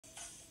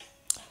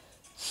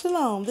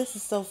Shalom, this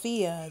is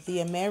Sophia, the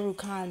Ameru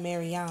Khan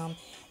Mariam,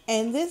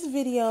 and this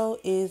video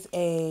is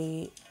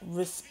a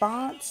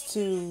response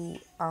to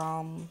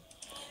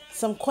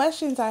some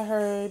questions I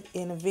heard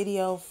in a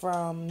video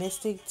from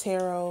Mystic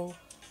Tori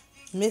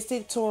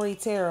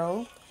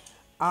Tarot,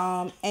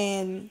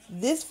 and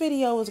this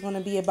video is going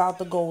to be about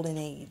the Golden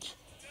Age,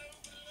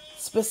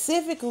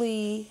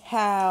 specifically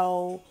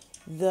how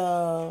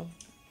the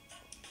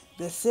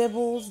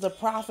Sibyls, the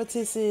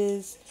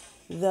prophetesses,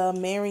 the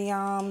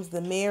Mariams,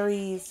 the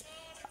Marys,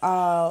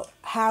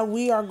 how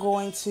we are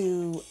going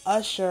to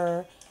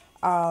usher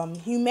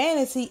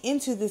humanity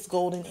into this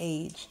golden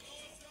age.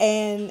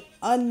 And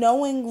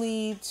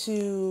unknowingly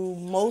to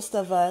most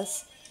of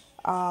us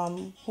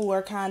who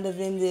are kind of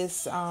in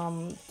this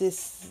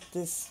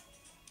this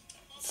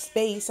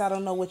space, I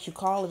don't know what you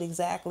call it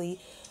exactly,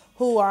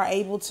 who are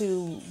able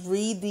to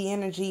read the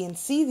energy and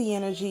see the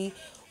energy,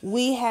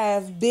 we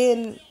have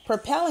been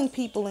propelling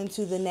people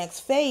into the next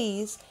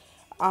phase.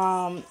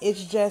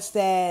 It's just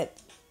that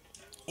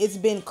it's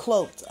been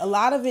cloaked. A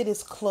lot of it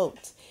is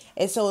cloaked.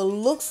 And so it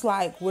looks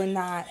like we're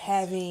not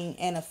having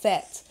an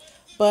effect.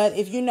 But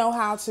if you know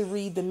how to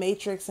read the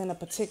matrix in a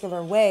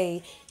particular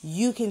way,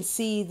 you can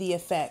see the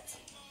effect.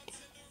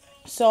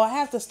 So I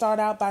have to start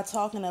out by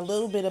talking a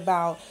little bit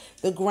about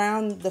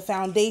the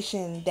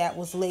foundation that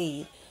was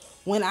laid.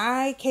 When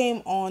I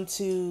came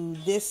onto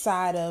this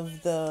side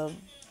of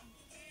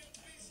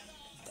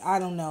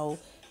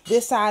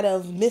this side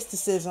of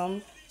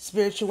mysticism,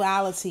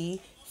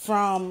 spirituality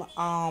from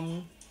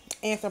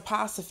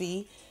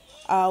anthroposophy,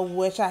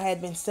 which I had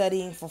been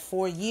studying for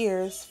 4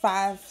 years,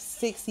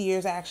 6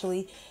 years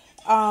actually.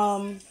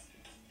 I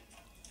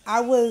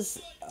was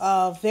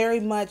very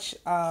much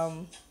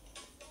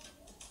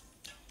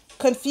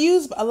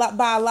confused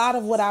by a lot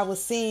of what I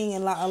was seeing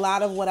and a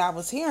lot of what I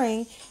was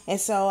hearing. And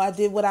so I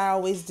did what I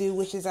always do,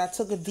 which is I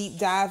took a deep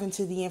dive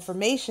into the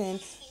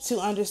information to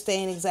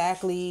understand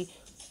exactly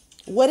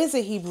what is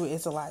a Hebrew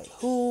Israelite?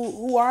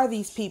 Who are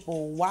these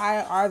people?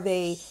 Why are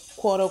they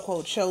quote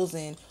unquote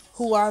chosen?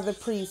 Who are the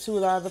priests?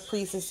 Who are the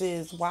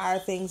priestesses? Why are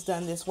things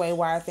done this way?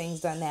 Why are things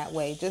done that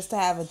way? Just to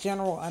have a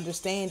general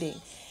understanding.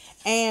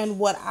 And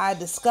what I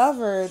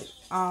discovered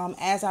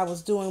as I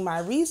was doing my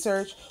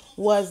research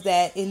was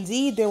that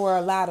indeed there were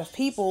a lot of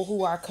people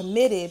who are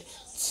committed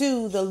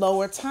to the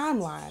lower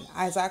timeline,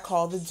 as I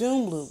call the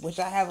doom loop, which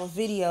I have a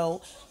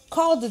video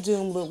called the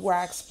doom loop where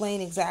I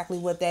explain exactly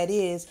what that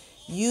is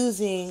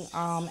using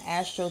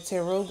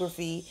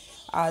astrotarography,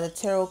 the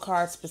tarot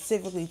cards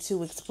specifically,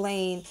 to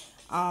explain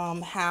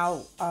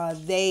how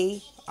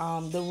the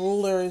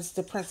rulers,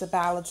 the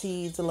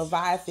principalities, the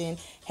Leviathan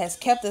has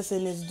kept us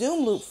in this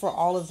doom loop for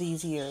all of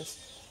these years.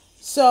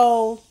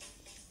 So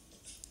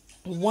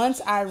once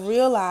I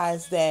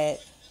realized that,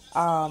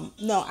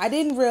 no, I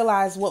didn't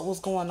realize what was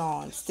going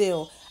on.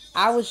 Still,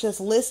 I was just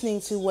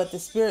listening to what the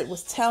spirit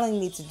was telling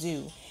me to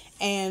do.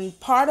 And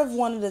part of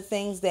one of the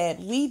things that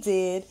we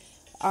did,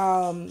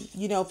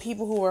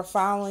 people who were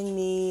following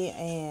me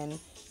and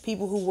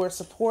people who were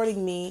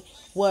supporting me,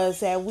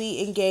 was that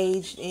we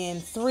engaged in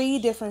 3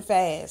 different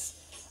fasts.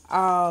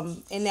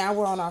 And now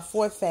we're on our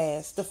 4th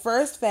fast. The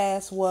first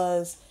fast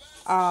was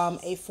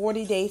a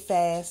 40-day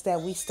fast that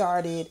we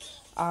started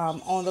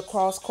on the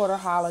cross quarter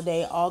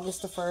holiday,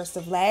 August the 1st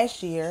of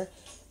last year.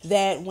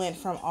 That went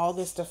from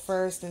August the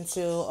 1st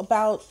until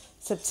about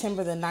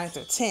September the 9th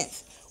or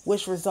 10th,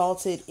 which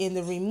resulted in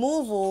the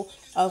removal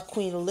of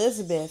Queen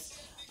Elizabeth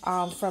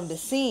from the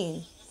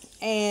scene.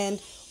 And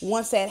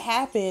once that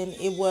happened,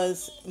 it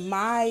was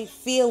my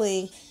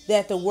feeling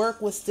that the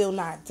work was still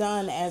not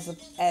done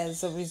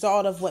as a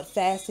result of what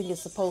fasting is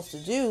supposed to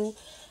do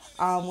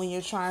when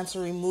you're trying to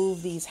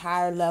remove these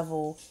higher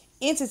level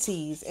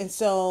entities. And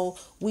so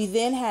we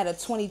then had a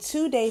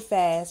 22-day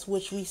fast,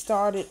 which we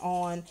started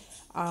on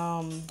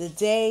the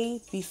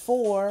day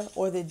before,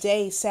 or the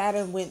day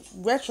Saturn went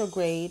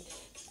retrograde,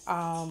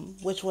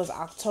 which was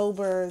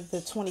October the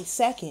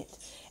 22nd.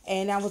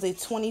 And that was a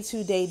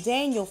 22-day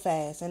Daniel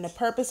fast. And the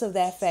purpose of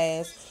that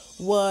fast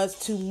was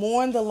to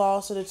mourn the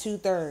loss of the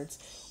 2/3.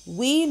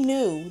 We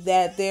knew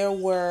that there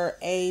were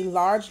a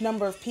large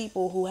number of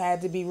people who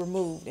had to be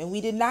removed, and we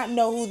did not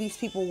know who these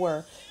people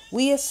were.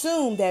 We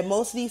assumed that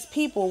most of these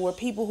people were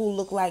people who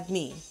looked like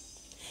me,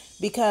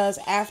 because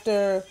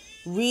after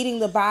reading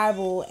the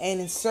Bible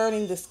and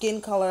inserting the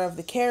skin color of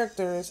the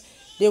characters,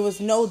 there was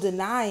no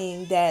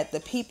denying that the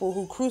people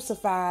who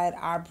crucified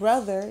our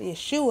brother,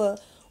 Yeshua,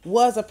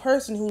 was a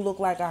person who looked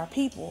like our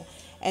people.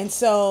 And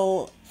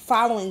so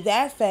following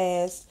that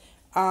fast,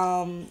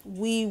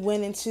 we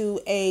went into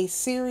a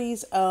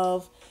series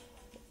of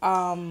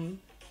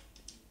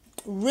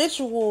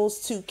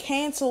rituals to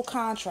cancel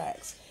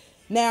contracts.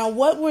 Now,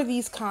 what were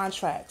these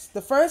contracts?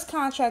 The first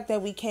contract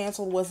that we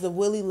canceled was the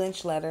Willie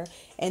Lynch letter,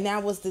 and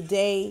that was the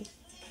day,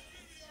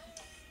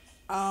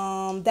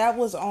 that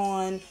was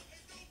on,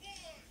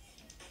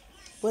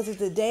 was it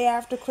the day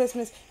after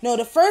Christmas? No,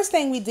 the first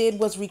thing we did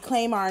was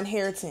reclaim our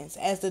inheritance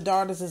as the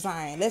daughters of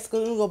Zion. Let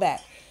me go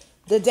back.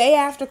 The day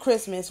after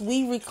Christmas,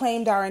 we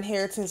reclaimed our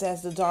inheritance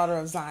as the daughter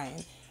of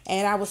Zion.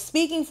 And I was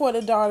speaking for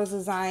the Daughters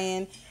of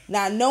Zion,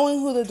 not knowing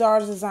who the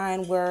Daughters of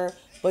Zion were,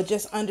 but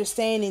just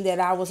understanding that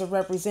I was a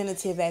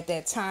representative at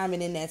that time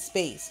and in that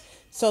space.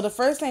 So the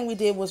first thing we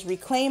did was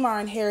reclaim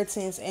our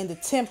inheritance in the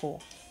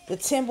temple. The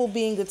temple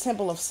being the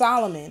Temple of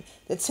Solomon.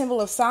 The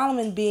Temple of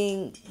Solomon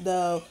being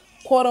the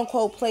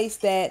quote-unquote place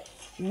that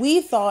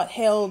we thought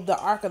held the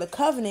Ark of the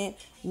Covenant,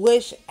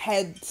 which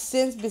had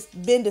since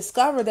been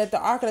discovered that the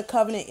Ark of the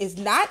Covenant is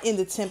not in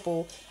the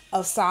Temple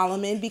of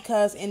Solomon,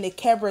 because in the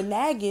Kebra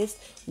Nagast,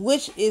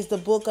 which is the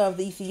book of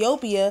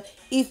Ethiopia,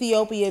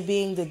 Ethiopia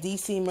being the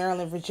DC,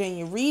 Maryland,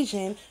 Virginia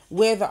region,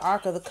 where the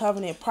Ark of the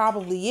Covenant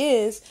probably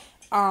is,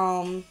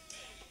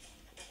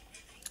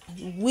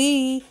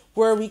 we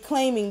were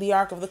reclaiming the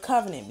Ark of the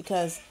Covenant,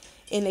 because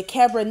in the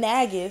Kebra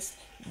Nagast,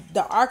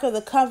 the Ark of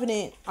the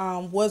Covenant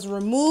was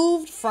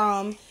removed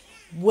from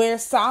where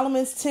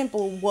Solomon's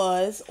temple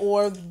was,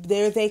 or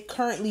there they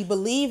currently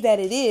believe that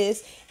it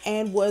is,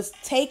 and was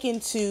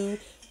taken to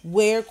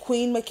where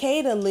Queen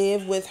Makeda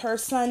lived with her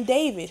son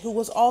David, who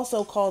was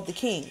also called the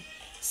king.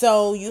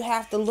 So you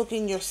have to look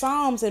in your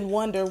Psalms and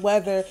wonder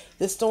whether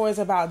the story is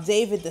about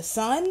David the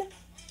son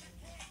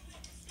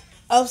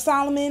of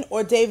Solomon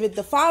or David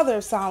the father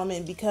of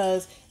Solomon,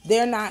 because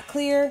they're not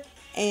clear,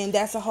 and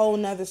that's a whole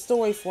nother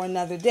story for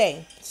another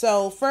day.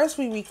 So first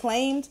we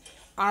reclaimed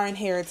our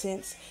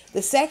inheritance.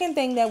 The second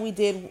thing that we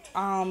did,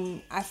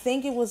 I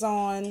think it was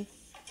on,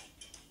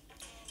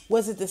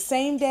 was it the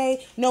same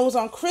day? No, it was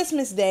on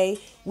Christmas Day.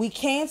 We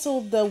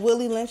canceled the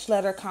Willie Lynch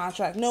letter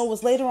contract. No, it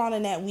was later on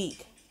in that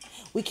week.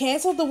 We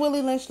canceled the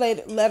Willie Lynch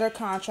letter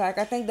contract.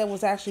 I think that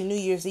was actually New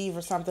Year's Eve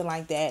or something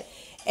like that.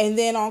 And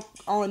then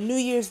on New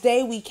Year's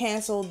Day, we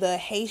canceled the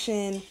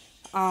Haitian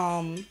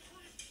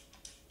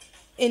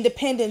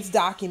independence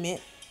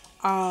document.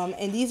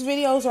 And these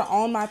videos are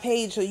on my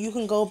page, so you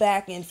can go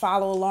back and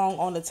follow along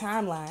on the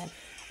timeline.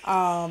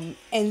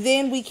 And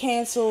then we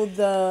canceled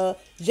the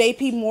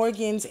JP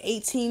Morgan's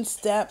 18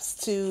 steps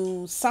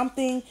to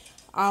something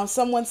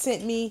someone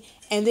sent me.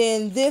 And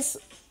then this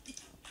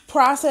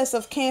process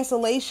of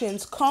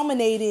cancellations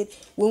culminated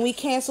when we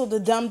canceled the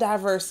Dumb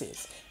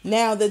Diverses.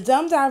 Now, the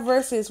Dumb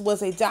Diverses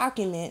was a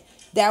document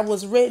that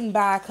was written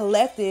by a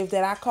collective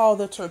that I call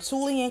the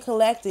Tertullian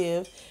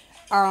Collective.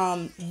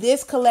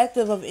 This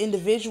collective of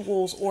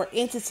individuals or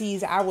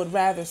entities, I would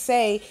rather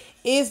say,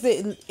 is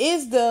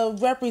the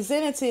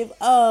representative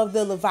of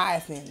the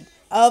Leviathan,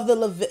 of the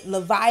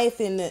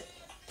Leviathan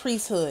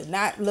priesthood.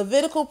 Not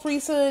Levitical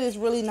priesthood is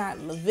really not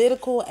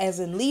Levitical as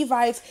in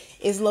Levites,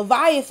 is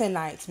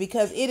Leviathanites,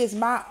 because it is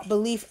my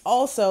belief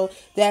also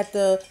that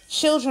the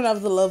children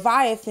of the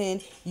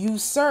Leviathan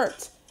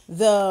usurped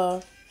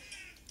the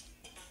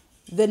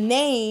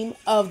name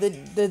of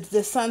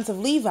the sons of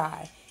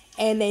Levi,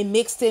 and they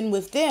mixed in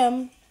with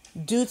them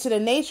due to the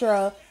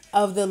nature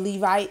of the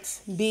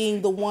Levites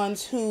being the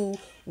ones who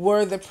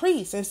were the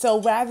priests. And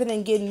so rather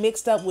than getting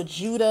mixed up with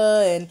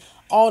Judah and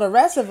all the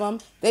rest of them,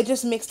 they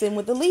just mixed in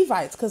with the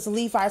Levites, because the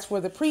Levites were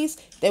the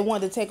priests. They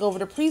wanted to take over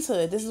the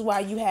priesthood. This is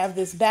why you have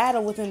this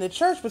battle within the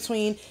church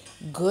between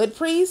good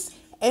priests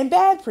and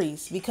bad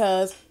priests,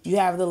 because you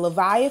have the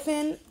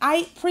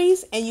Leviathanite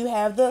priests and you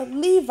have the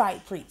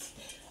Levite priests.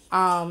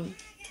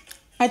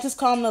 I just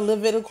call them the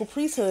Levitical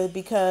priesthood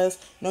because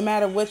no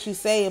matter what you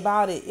say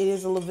about it, it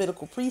is a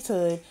Levitical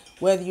priesthood,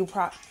 whether you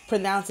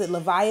pronounce it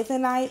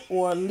Leviathanite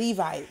or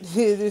Levite.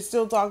 They're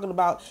still talking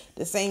about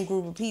the same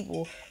group of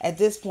people at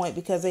this point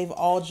because they've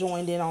all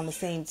joined in on the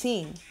same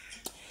team.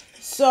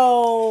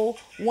 So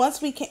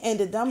once we can, and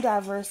the Dumb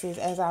Diverses,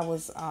 as I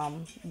was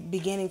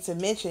beginning to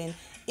mention,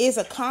 is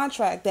a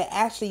contract that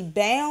actually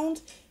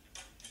bound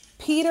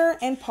Peter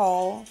and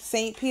Paul,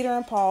 Saint Peter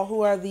and Paul,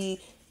 who are the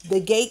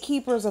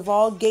gatekeepers of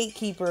all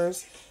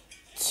gatekeepers,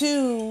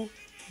 to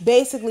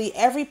basically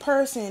every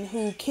person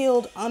who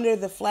killed under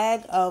the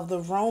flag of the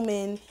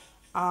Roman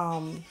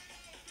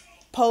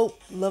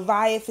Pope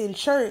Leviathan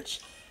Church.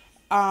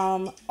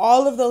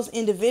 All of those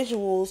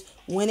individuals,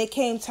 when it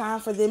came time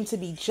for them to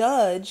be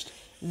judged,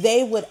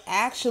 they would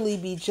actually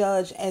be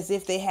judged as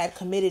if they had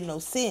committed no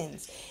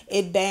sins.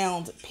 It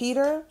bound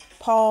Peter,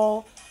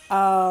 Paul,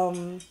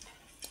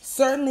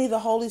 certainly the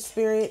Holy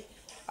Spirit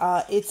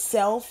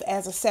itself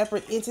as a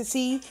separate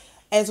entity,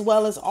 as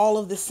well as all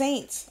of the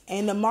saints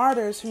and the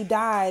martyrs who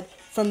died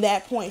from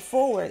that point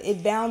forward.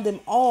 It bound them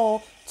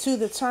all to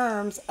the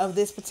terms of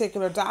this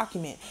particular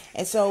document.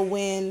 And so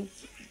when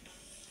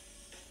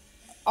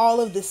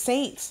all of the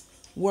saints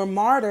were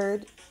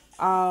martyred,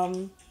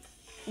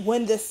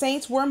 when the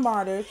saints were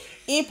martyred,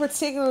 in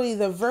particularly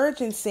the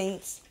virgin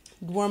saints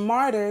were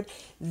martyred,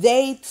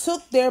 they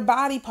took their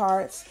body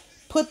parts,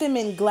 put them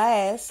in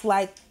glass,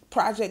 like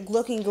Project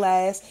Looking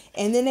Glass,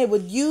 and then they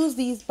would use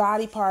these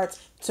body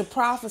parts to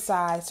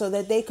prophesy so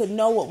that they could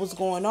know what was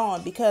going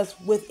on, because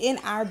within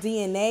our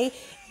DNA,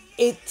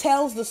 it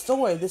tells the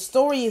story. The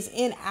story is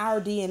in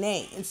our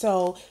DNA. And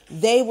so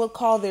they would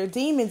call their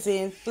demons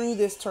in through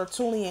this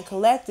Tertullian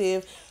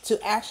collective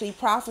to actually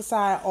prophesy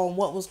on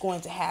what was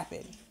going to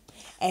happen.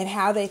 and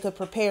how they could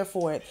prepare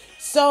for it.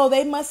 So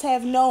they must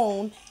have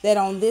known that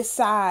on this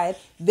side,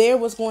 there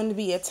was going to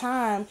be a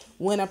time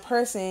when a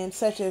person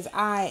such as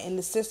I and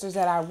the sisters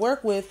that I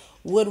work with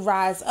would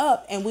rise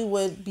up, and we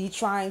would be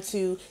trying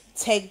to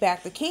take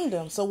back the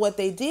kingdom. So what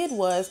they did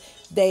was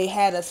they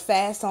had us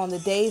fast on the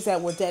days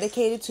that were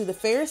dedicated to the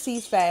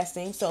Pharisees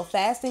fasting. So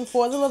fasting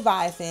for the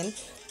Leviathan,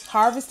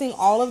 harvesting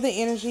all of the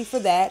energy for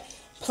that,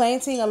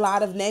 planting a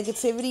lot of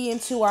negativity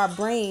into our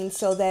brains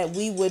so that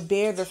we would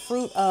bear the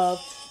fruit of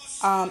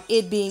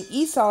it being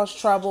Esau's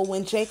trouble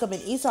when Jacob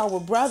and Esau were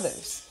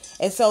brothers.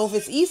 And so if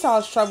it's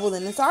Esau's trouble,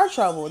 then it's our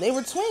trouble. They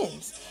were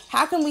twins.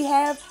 How can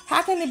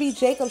it be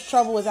Jacob's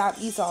trouble without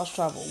Esau's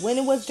trouble? When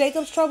it was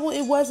Jacob's trouble,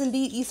 it was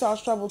indeed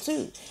Esau's trouble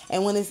too.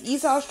 And when it's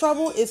Esau's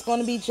trouble, it's going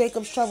to be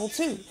Jacob's trouble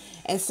too.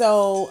 And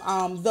so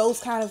those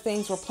kind of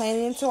things were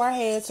planted into our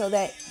heads so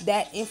that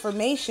that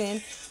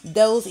information,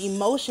 those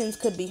emotions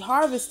could be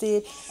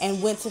harvested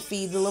and went to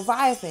feed the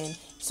Leviathan.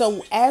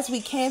 So as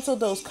we canceled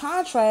those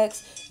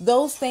contracts,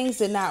 those things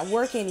did not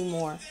work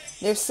anymore.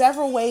 There's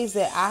several ways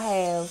that I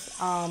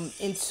have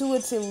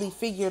intuitively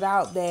figured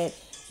out that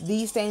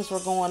these things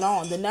were going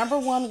on. The number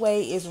one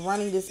way is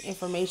running this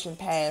information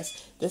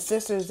past the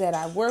sisters that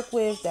I work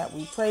with, that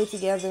we pray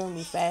together and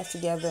we fast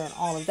together and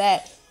all of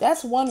that.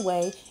 That's one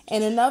way.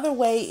 And another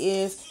way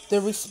is the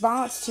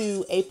response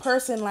to a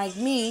person like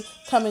me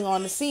coming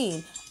on the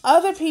scene.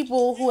 Other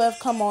people who have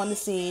come on the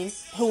scene,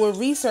 who are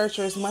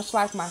researchers, much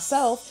like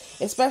myself,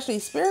 especially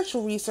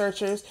spiritual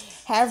researchers,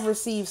 have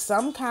received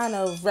some kind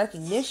of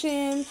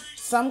recognition,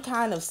 some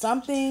kind of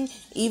something,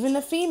 even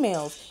the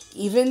females,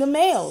 even the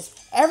males.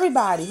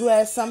 Everybody who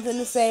has something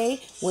to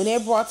say, when they're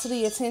brought to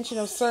the attention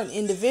of certain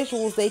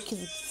individuals, they can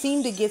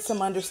seem to get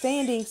some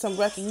understanding, some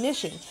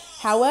recognition.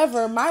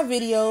 However, my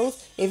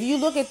videos, if you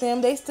look at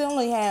them, they still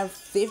only have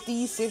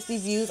 50, 60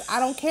 views. I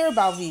don't care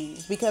about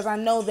views because I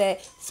know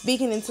that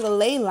speaking into the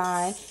ley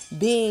line,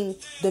 being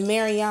the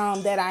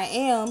Miriam that I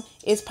am,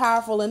 is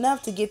powerful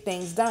enough to get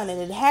things done,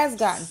 and it has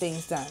gotten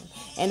things done.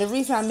 And the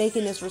reason I'm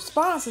making this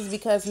response is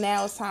because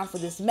now it's time for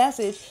this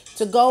message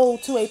to go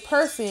to a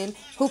person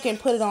who can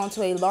put it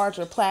onto a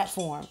larger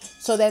platform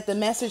so that the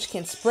message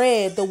can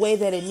spread the way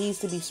that it needs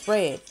to be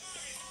spread.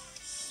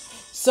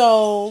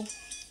 So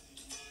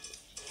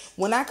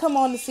when I come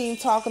on the scene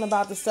talking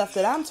about the stuff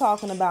that I'm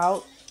talking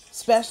about,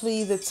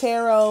 especially the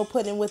tarot,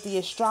 putting with the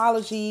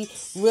astrology,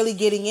 really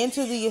getting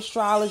into the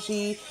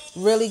astrology,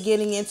 really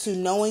getting into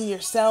knowing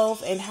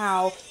yourself and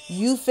how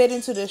you fit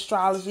into the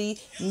astrology,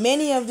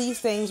 many of these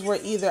things were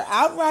either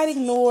outright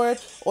ignored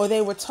or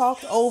they were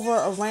talked over,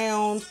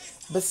 around,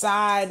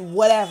 beside,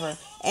 whatever.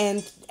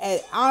 And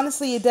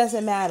honestly, it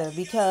doesn't matter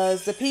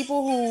because the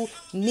people who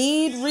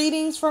need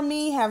readings from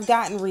me have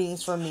gotten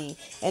readings from me.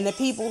 And the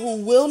people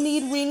who will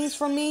need readings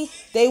from me,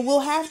 they will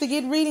have to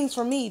get readings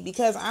from me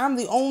because I'm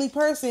the only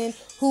person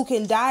who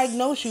can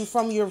diagnose you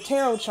from your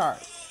tarot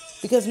chart.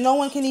 Because no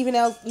one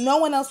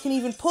else can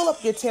even pull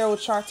up your tarot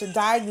chart to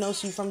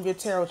diagnose you from your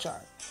tarot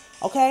chart.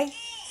 Okay?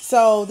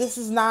 So this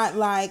is not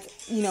like,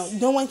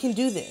 no one can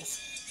do this.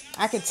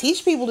 I can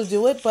teach people to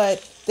do it,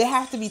 but they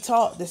have to be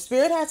taught. The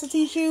spirit has to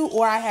teach you,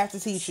 or I have to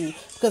teach you,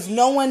 because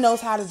no one knows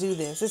how to do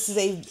this. This is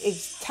an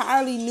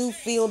entirely new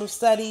field of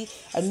study,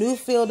 a new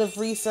field of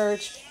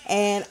research,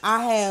 and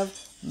I have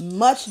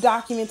much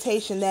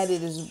documentation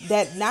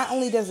that not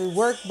only does it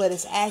work, but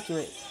it's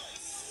accurate.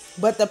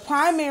 But the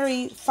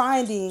primary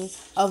finding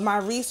of my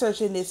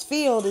research in this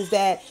field is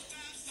that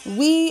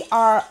we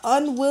are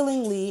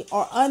unwillingly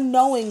or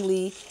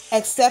unknowingly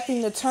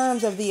accepting the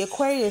terms of the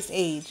Aquarius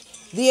age.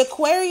 The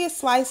Aquarius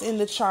slice in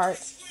the chart,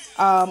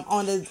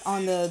 on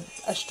the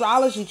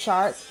astrology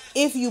chart,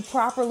 if you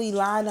properly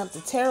line up the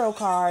tarot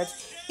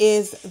cards,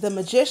 is the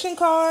Magician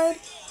card,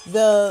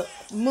 the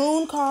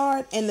Moon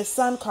card, and the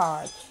Sun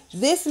card.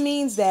 This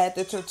means that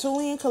the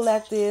Tertullian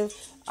Collective,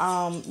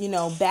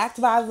 backed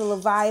by the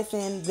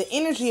Leviathan, the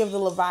energy of the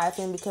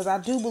Leviathan, because I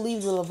do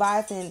believe the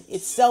Leviathan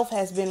itself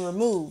has been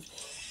removed,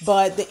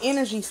 but the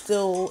energy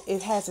still,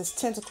 it has its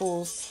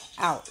tentacles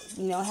out.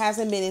 It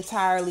hasn't been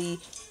entirely.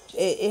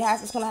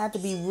 It's going to have to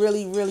be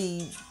really,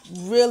 really,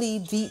 really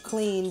deep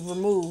clean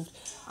removed.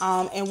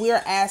 And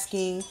we're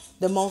asking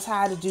the Most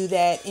High to do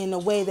that in a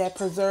way that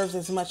preserves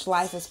as much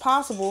life as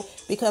possible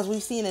because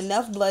we've seen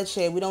enough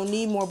bloodshed. We don't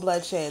need more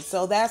bloodshed.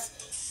 So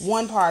that's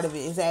one part of it,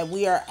 is that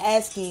we are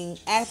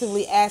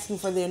actively asking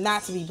for there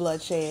not to be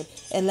bloodshed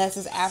unless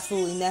it's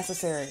absolutely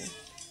necessary.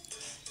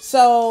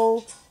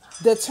 So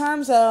the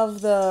terms of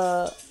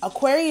the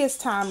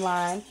Aquarius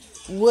timeline,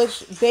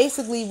 which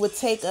basically would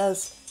take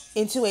us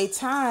into a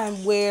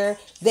time where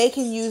they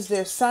can use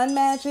their sun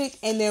magic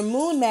and their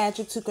moon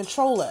magic to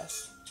control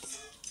us.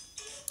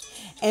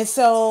 And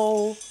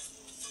so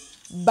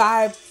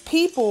by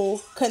people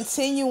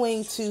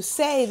continuing to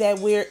say that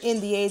we're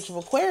in the age of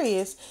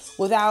Aquarius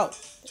without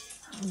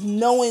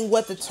knowing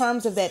what the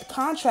terms of that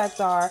contract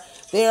are,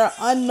 they are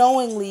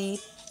unknowingly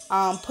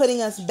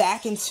putting us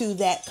back into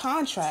that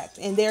contract.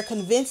 And they're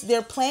convinced,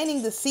 they're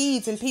planting the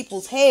seeds in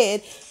people's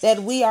head that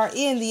we are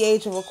in the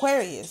age of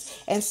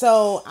Aquarius. And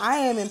so I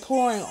am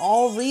imploring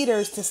all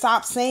readers to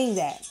stop saying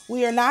that.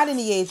 We are not in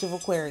the age of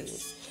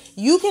Aquarius.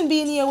 You can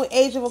be in the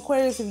age of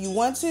Aquarius if you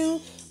want to,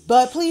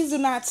 but please do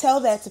not tell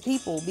that to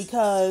people,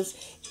 because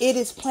it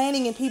is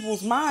planting in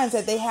people's minds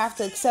that they have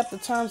to accept the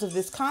terms of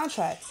this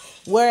contract.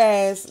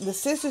 Whereas the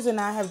sisters and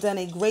I have done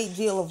a great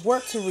deal of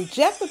work to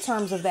reject the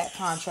terms of that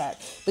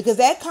contract, because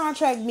that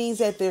contract means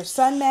that their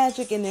sun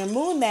magic and their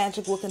moon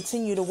magic will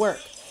continue to work.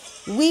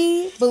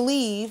 We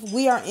believe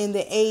we are in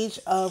the age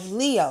of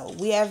Leo.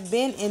 We have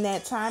been in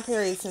that time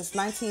period since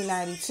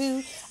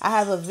 1992. I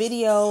have a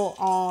video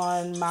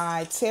on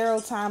my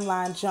tarot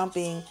timeline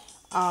jumping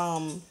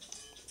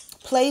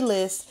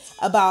playlist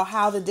about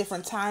how the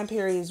different time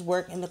periods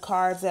work and the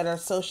cards that are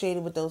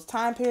associated with those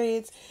time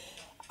periods.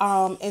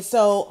 And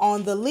so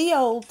on the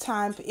Leo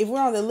time, if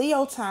we're on the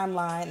Leo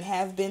timeline and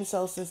have been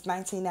so since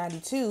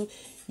 1992,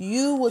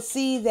 you will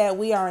see that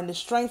we are in the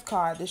Strength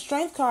card. The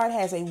Strength card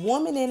has a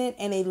woman in it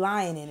and a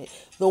lion in it.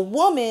 The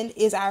woman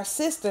is our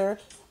sister,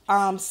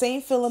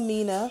 Saint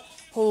Philomena,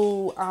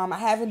 who I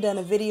haven't done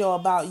a video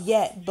about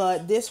yet,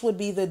 but this would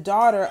be the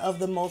daughter of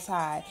the Most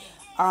High.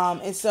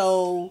 And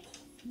so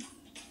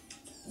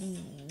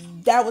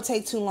that would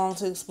take too long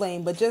to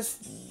explain, but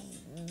just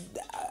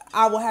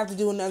I will have to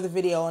do another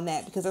video on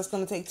that because that's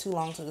going to take too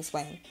long to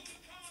explain.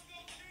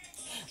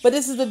 But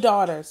this is the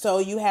daughter. So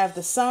you have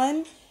the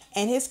son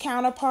and his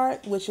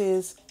counterpart, which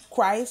is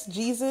Christ,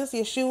 Jesus,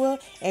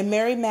 Yeshua, and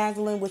Mary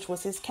Magdalene, which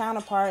was his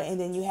counterpart. And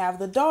then you have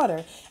the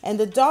daughter. And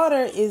the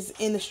daughter is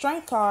in the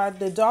Strength card.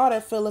 The daughter,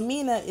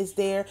 Philomena, is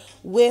there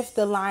with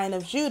the Lion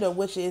of Judah,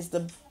 which is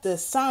the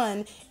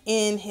son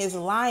in his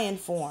lion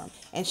form.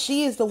 And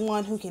she is the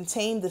one who can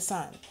tame the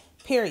sun,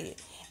 period.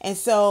 And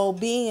so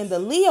being in the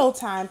Leo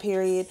time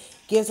period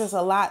gives us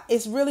a lot.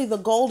 It's really the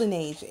golden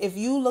age. If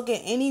you look at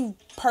any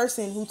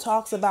person who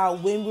talks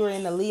about when we were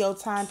in the Leo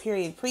time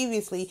period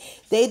previously,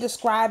 they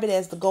describe it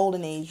as the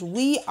golden age.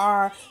 We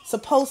are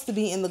supposed to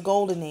be in the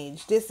golden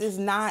age. This is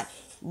not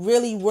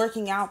really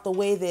working out the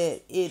way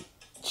that it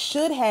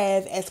should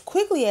have, as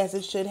quickly as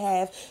it should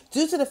have,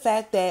 due to the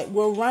fact that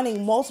we're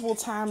running multiple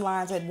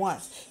timelines at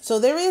once. So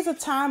there is a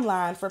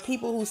timeline for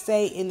people who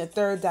say in the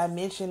third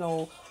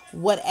dimensional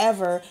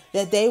whatever,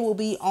 that they will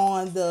be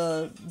on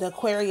the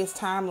Aquarius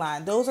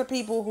timeline. Those are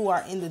people who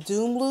are in the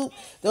doom loop.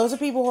 Those are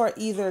people who are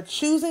either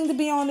choosing to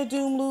be on the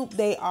doom loop,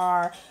 they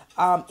are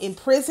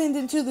imprisoned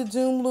into the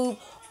doom loop,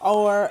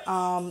 or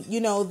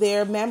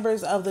they're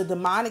members of the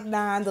demonic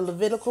nine, the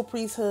Levitical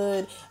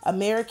priesthood,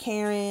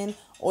 American,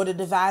 or the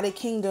divided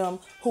kingdom,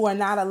 who are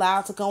not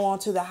allowed to go on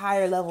to the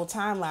higher level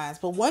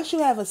timelines. But once you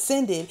have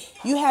ascended,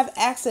 you have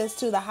access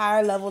to the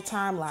higher level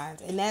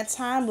timelines. And that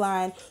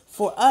timeline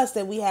for us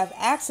that we have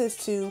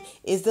access to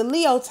is the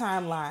Leo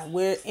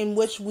timeline, in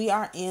which we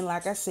are in,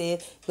 like I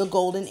said, the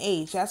golden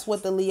age. That's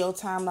what the Leo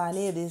timeline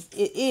is.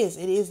 It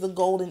is the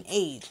golden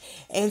age.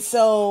 And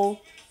so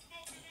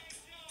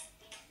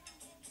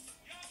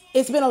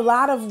it's been a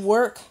lot of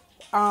work,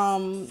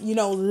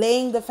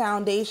 laying the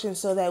foundation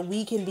so that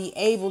we can be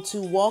able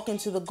to walk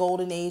into the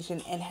golden age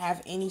and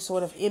have any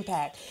sort of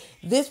impact.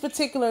 This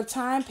particular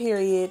time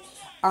period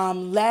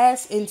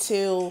lasts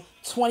until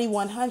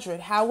 2100.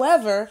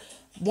 However,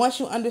 once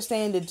you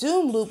understand the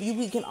doom loop,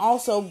 we can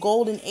also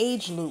golden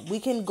age loop. We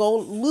can go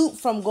loop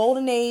from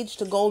golden age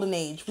to golden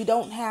age. We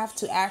don't have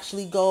to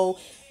actually go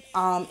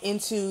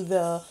into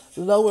the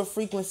lower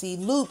frequency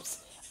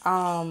loops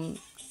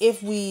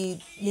if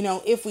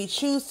we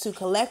choose to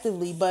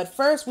collectively. But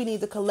first we need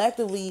to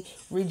collectively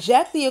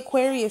reject the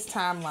Aquarius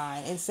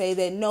timeline and say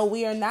that no,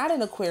 we are not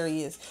in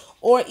Aquarius.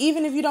 Or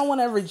even if you don't want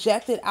to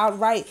reject it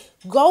outright,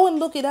 go and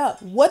look it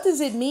up. What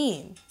does it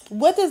mean?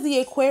 What does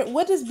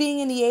being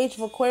in the age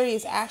of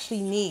Aquarius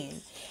actually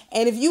mean?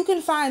 And if you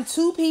can find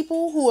two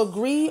people who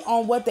agree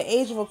on what the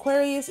age of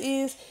Aquarius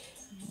is,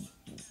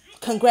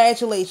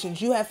 congratulations,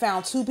 you have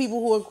found two people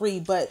who agree.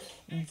 But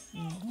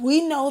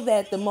we know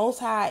that the Most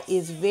High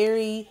is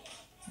very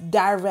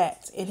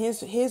direct and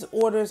his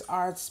orders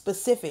are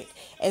specific.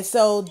 And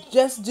so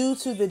just due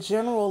to the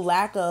general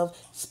lack of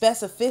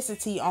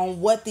specificity on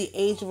what the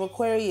age of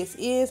Aquarius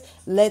is,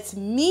 lets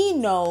me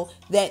know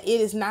that it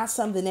is not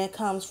something that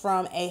comes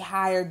from a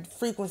higher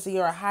frequency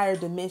or a higher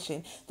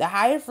dimension. The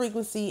higher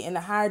frequency and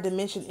the higher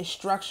dimension is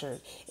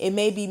structured. It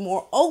may be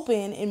more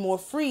open and more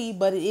free,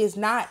 but it is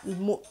not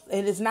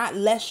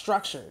less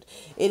structured.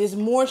 It is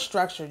more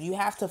structured. You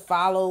have to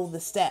follow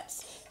the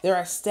steps. There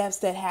are steps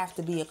that have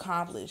to be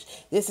accomplished.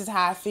 This is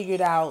how I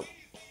figured out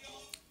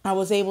I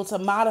was able to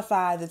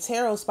modify the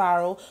tarot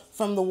spiral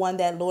from the one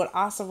that Lord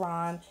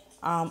Asaran,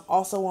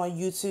 also on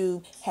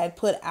YouTube, had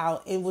put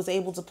out, and was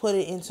able to put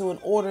it into an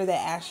order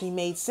that actually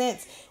made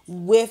sense,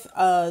 with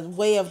a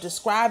way of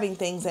describing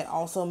things that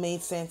also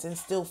made sense and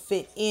still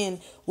fit in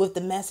with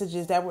the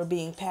messages that were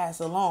being passed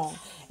along.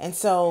 And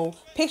so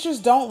pictures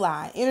don't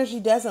lie.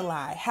 Energy doesn't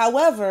lie.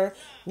 However,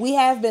 we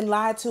have been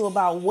lied to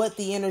about what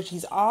the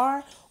energies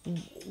are,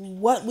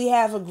 what we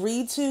have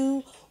agreed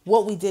to,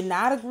 what we did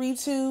not agree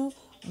to,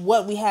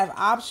 what we have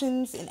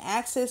options and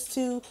access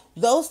to,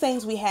 those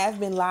things we have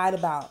been lied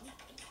about.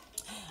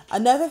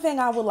 Another thing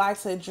I would like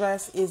to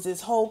address is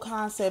this whole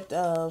concept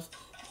of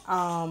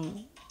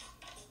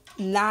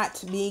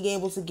not being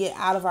able to get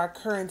out of our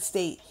current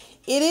state.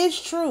 It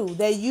is true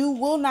that you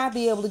will not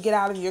be able to get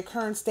out of your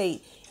current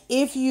state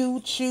if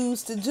you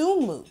choose to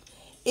doom loop.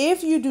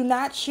 If you do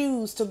not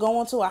choose to go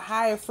into a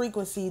higher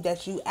frequency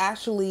that you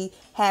actually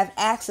have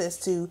access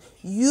to,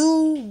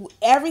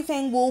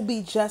 everything will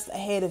be just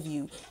ahead of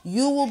you.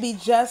 You will be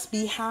just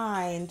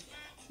behind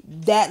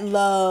that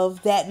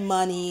love, that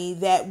money,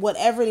 that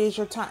whatever it is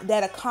your time,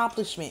 that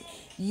accomplishment.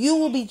 You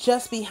will be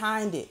just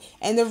behind it.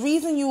 And the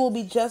reason you will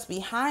be just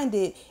behind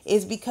it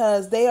is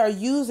because they are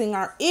using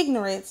our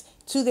ignorance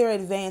to their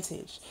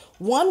advantage.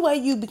 One way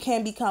you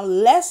can become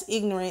less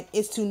ignorant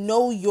is to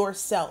know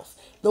yourself.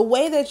 The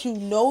way that you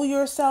know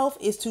yourself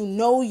is to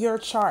know your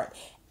chart.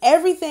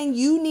 Everything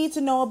you need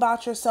to know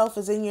about yourself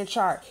is in your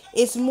chart.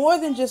 It's more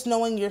than just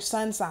knowing your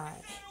sun sign.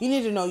 You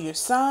need to know your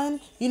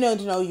sun. You need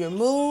to know your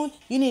moon.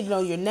 You need to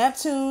know your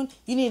Neptune.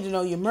 You need to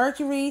know your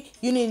Mercury.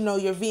 You need to know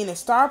your Venus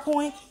star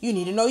point. You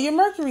need to know your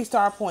Mercury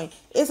star point.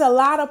 It's a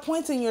lot of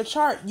points in your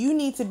chart you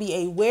need to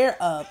be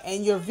aware of.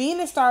 And your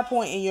Venus star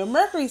point and your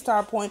Mercury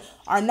star point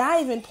are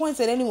not even points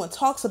that anyone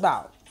talks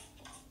about.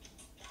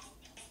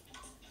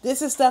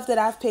 This is stuff that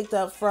I've picked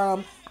up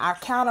from our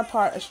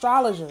counterpart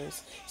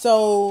astrologers.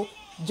 So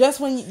just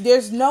when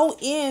there's no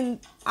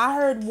end, I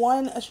heard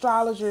one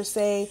astrologer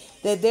say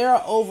that there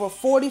are over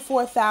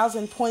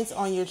 44,000 points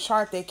on your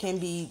chart that can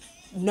be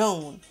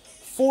known.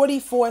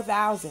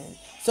 44,000.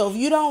 So if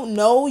you don't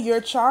know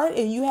your chart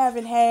and you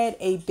haven't had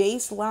a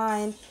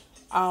baseline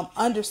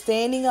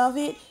understanding of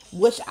it,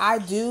 which I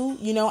do,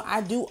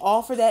 I do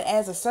offer that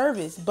as a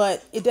service,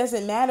 but it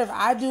doesn't matter if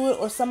I do it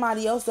or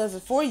somebody else does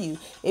it for you.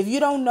 If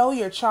you don't know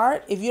your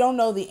chart, if you don't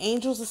know the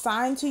angels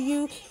assigned to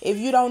you, if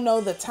you don't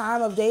know the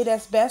time of day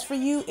that's best for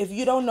you, if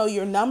you don't know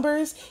your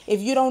numbers, if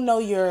you don't know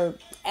your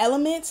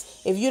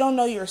elements, if you don't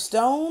know your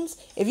stones,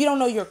 if you don't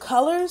know your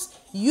colors,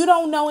 you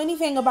don't know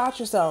anything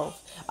about yourself.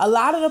 A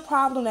lot of the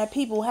problem that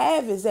people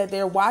have is that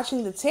they're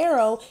watching the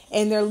tarot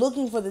and they're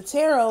looking for the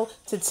tarot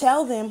to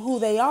tell them who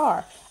they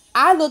are.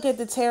 I look at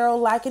the tarot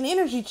like an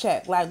energy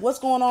check, like what's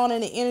going on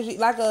in the energy,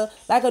 like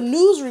a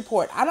news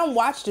report. I don't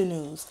watch the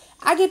news.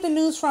 I get the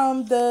news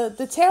from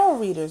the tarot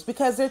readers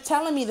because they're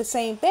telling me the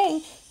same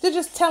thing. They're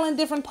just telling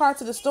different parts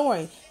of the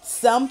story.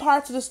 Some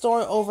parts of the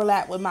story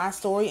overlap with my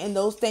story, and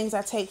those things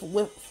I take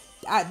for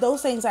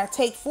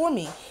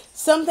me.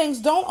 Some things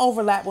don't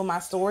overlap with my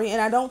story,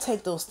 and I don't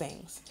take those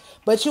things.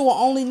 But you will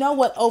only know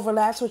what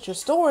overlaps with your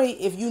story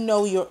if you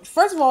know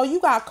first of all,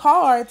 you got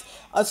cards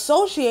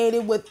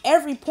associated with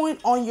every point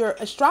on your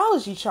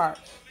astrology chart.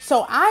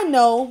 So I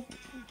know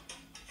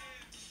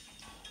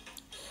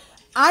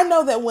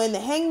that when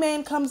the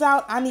Hangman comes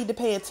out, I need to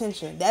pay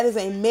attention. That is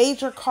a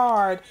major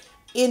card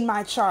in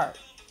my chart.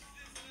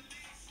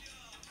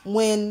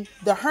 When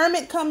the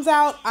Hermit comes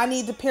out, I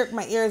need to perk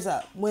my ears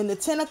up. When the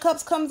Ten of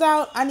Cups comes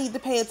out, I need to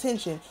pay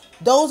attention.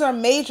 Those are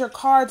major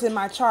cards in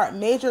my chart,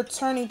 major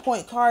turning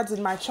point cards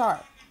in my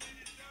chart.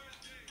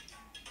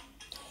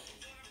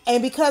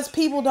 And because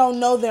people don't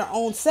know their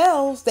own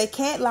selves, they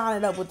can't line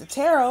it up with the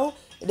tarot.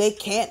 They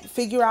can't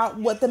figure out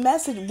which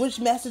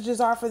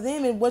messages are for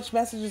them and which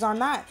messages are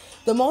not.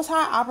 The Most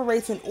High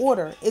operates in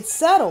order. It's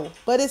subtle,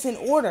 but it's in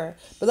order.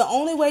 But the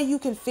only way you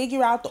can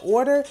figure out the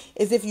order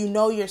is if you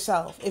know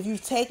yourself. If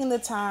you've taken the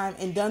time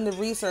and done the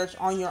research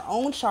on your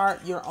own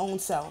chart, your own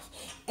self.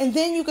 And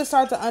then you can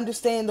start to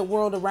understand the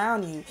world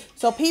around you.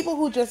 So people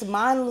who just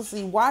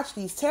mindlessly watch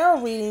these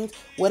tarot readings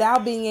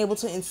without being able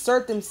to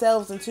insert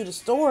themselves into the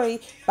story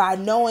by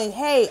knowing,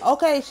 hey,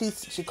 okay,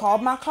 she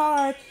called my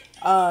card.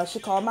 She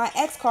called my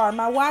X card,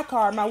 my Y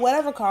card, my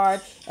whatever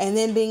card, and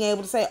then being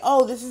able to say,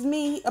 oh, this is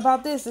me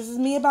about this is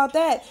me about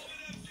that.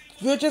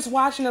 You're just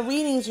watching the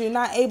readings. You're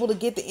not able to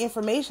get the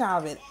information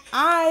out of it.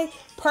 I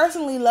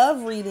personally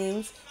love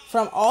readings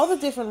from all the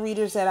different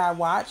readers that I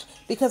watch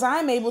because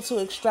I'm able to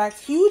extract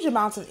huge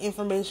amounts of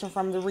information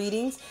from the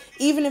readings,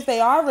 even if they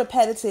are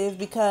repetitive,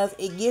 because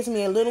it gives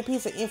me a little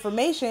piece of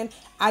information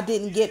I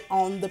didn't get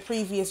on the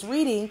previous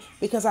reading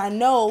because I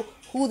know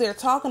who they're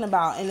talking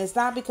about. And it's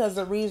not because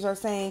the readers are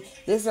saying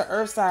this is an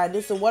earth sign,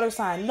 this is a water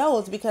sign. No,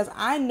 it's because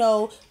I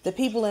know the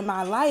people in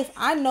my life.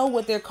 I know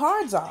what their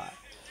cards are.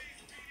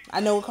 I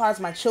know what cards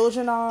my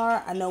children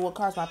are. I know what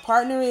cards my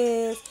partner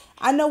is.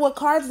 I know what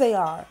cards they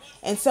are.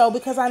 And so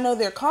because I know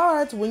their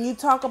cards, when you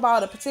talk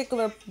about a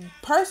particular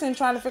person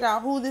trying to figure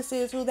out who this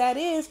is, who that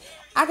is,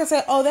 I can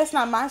say, oh, that's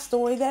not my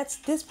story. That's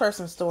this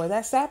person's story.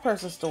 That's that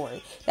person's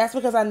story. That's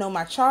because I know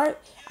my chart.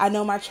 I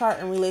know my chart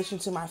in relation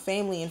to my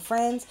family and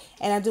friends.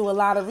 And I do a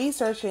lot of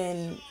research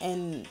and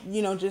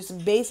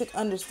just basic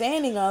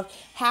understanding of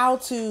how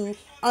to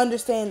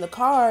understand the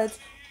cards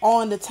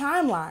on the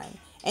timeline.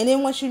 And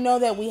then once you know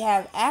that we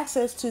have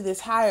access to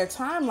this higher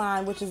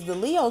timeline, which is the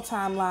Leo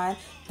timeline,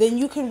 then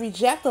you can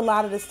reject a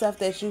lot of the stuff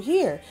that you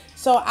hear.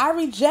 So I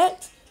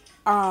reject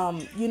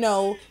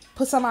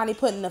put somebody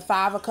putting the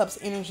Five of Cups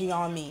energy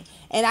on me.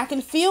 And I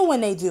can feel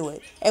when they do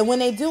it. And when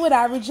they do it,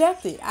 I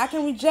reject it. I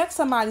can reject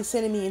somebody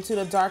sending me into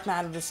the dark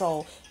night of the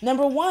soul.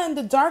 Number one,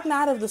 the dark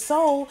night of the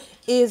soul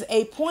is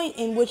a point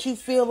in which you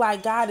feel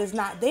like God is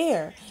not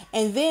there.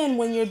 And then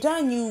when you're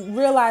done, you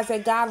realize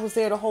that God was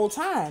there the whole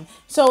time.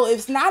 So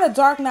it's not a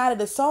dark night of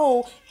the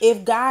soul.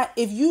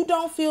 If you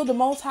don't feel the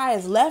Most High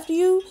has left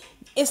you,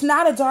 it's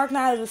not a dark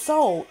night of the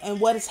soul. And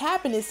what has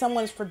happened is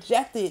someone's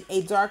projected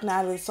a dark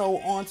night of the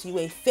soul onto you,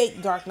 a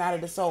fake dark night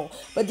of the soul.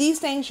 But these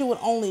things you would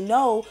only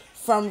know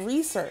from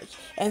research.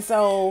 And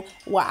so,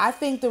 I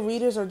think the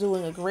readers are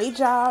doing a great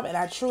job, and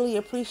I truly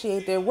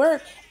appreciate their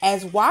work.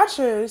 As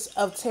watchers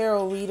of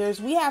tarot readers,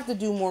 we have to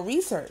do more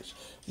research.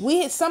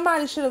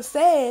 Somebody should have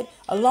said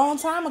a long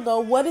time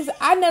ago,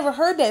 I never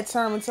heard that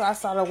term until I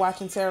started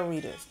watching tarot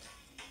readers.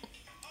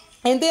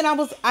 And then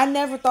I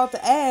never thought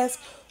to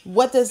ask,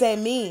 what does that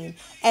mean?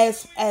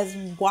 As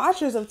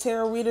watchers of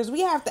tarot readers,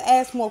 we have to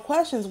ask more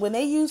questions. When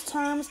they use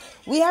terms,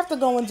 we have to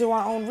go and do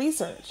our own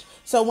research.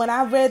 So when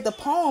I read the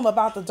poem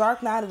about the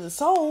dark night of the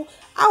soul,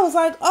 I was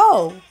like,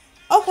 oh,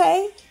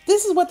 okay,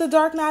 this is what the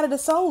dark night of the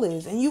soul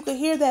is. And you could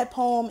hear that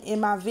poem in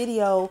my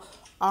video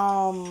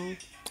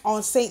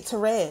on Saint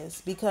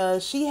Therese,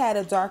 because she had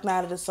a dark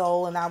night of the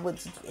soul, and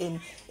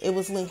it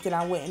was linked, and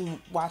I went and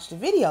watched the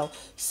video.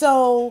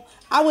 So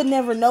I would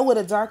never know what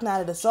a dark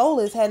night of the soul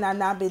is had I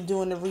not been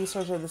doing the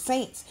research of the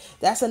saints.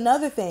 That's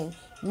another thing.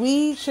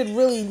 We should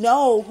really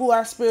know who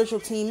our spiritual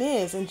team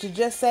is, and to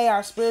just say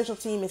our spiritual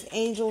team is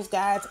angels,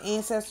 guides,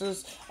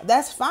 ancestors,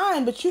 that's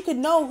fine, but you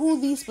can know who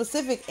these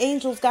specific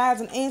angels,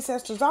 guides, and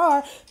ancestors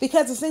are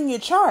because it's in your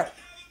chart.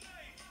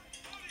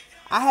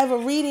 I have a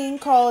reading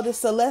called the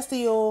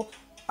celestial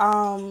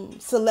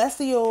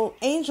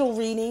angel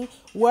reading,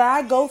 where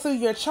I go through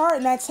your chart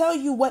and I tell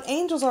you what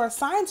angels are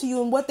assigned to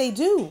you and what they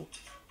do.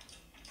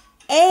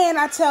 And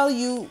I tell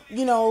you,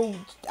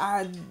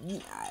 I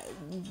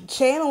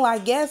channel, I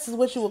guess is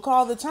what you would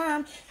call the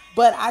term,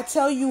 but I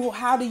tell you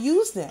how to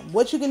use them,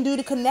 what you can do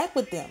to connect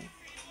with them,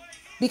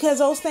 because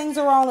those things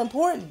are all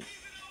important.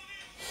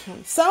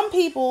 Some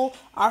people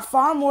are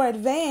far more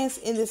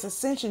advanced in this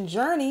ascension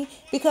journey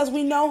because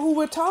we know who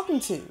we're talking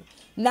to.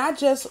 Not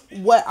just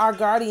what our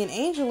guardian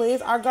angel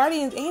is. Our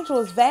guardian angel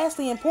is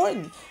vastly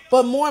important.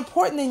 But more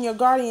important than your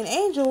guardian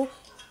angel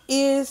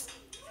is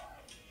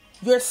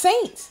your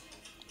saint.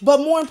 But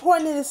more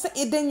important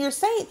than your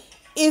saint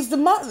is the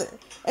mother.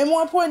 And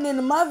more important than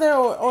the mother,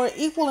 or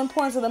equal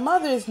importance of the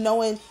mother, is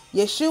knowing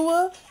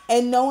Yeshua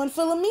and knowing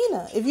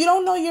Philomena. If you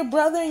don't know your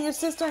brother and your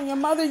sister and your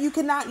mother, you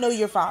cannot know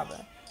your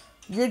father.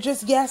 You're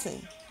just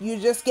guessing. You're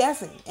just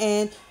guessing.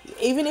 And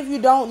even if you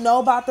don't know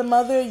about the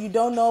mother, you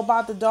don't know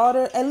about the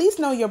daughter, at least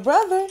know your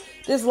brother.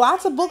 There's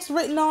lots of books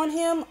written on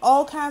him,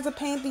 all kinds of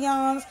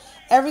pantheons.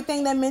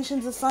 Everything that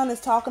mentions the sun is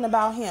talking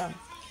about him.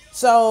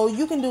 So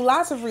you can do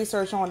lots of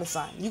research on the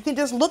sun. You can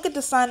just look at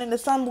the sun and the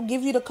sun will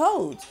give you the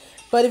codes.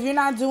 But if you're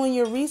not doing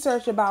your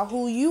research about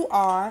who you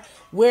are,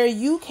 where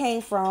you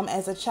came from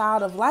as a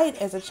child of light,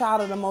 as a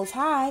child of the Most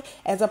High,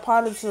 as a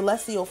part of the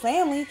celestial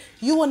family,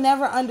 you will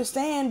never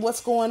understand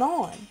what's going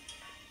on.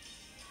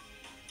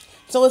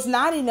 So it's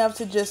not enough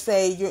to just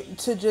say,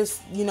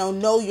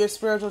 know your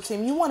spiritual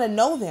team. You want to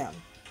know them.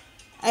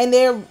 And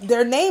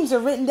their names are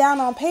written down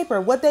on paper.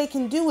 What they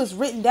can do is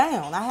written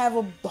down. I have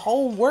a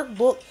whole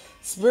workbook,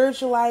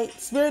 Spirit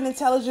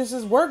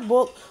Intelligence's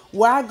workbook,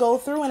 where I go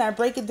through and I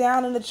break it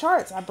down in the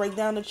charts. I break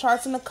down the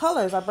charts and the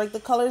colors. I break the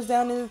colors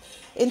down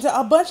into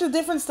a bunch of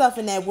different stuff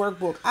in that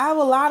workbook. I have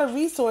a lot of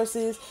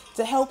resources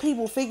to help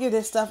people figure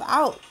this stuff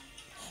out.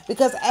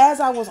 Because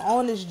as I was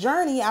on this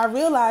journey, I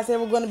realized there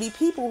were going to be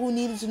people who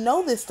needed to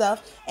know this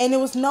stuff, and there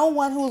was no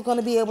one who was going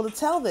to be able to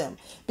tell them,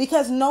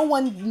 because no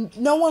one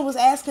was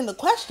asking the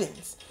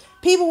questions.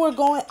 People were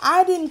going,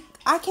 I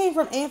came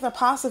from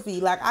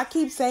anthroposophy. Like, I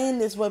keep saying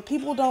this, but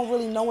people don't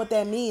really know what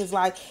that means.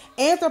 Like,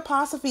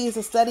 anthroposophy is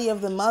the study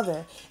of the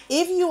mother.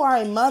 If you are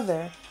a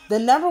mother, the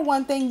number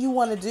one thing you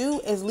want to do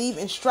is leave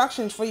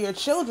instructions for your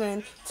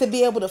children to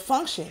be able to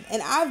function.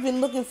 And I've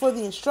been looking for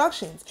the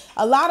instructions.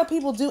 A lot of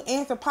people do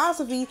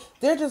anthroposophy.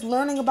 They're just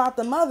learning about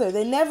the mother.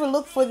 They never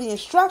look for the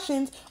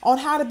instructions on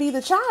how to be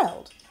the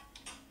child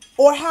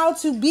or how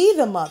to be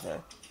the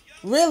mother.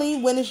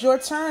 Really, when it's your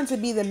turn to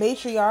be the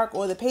matriarch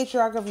or the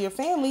patriarch of your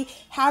family,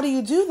 how do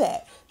you do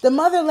that? The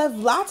mother left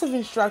lots of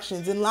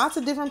instructions in lots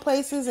of different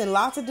places and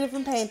lots of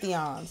different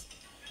pantheons.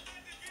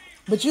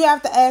 But you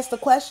have to ask the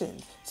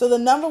questions. So the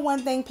number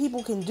one thing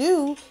people can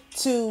do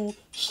to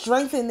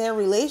strengthen their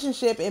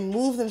relationship and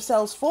move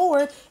themselves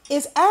forward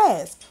is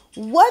ask,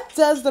 what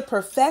does the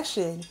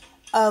perfection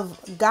of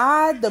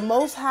God, the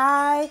Most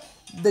High,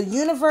 the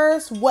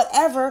universe,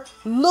 whatever,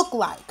 look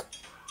like?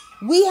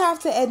 We have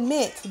to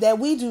admit that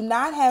we do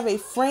not have a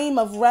frame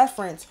of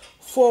reference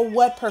for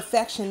what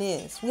perfection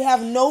is. We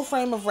have no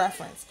frame of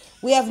reference.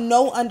 We have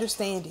no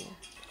understanding.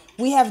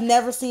 We have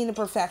never seen the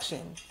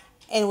perfection.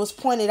 And it was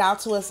pointed out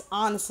to us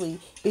honestly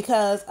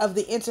because of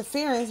the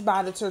interference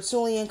by the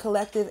Tertullian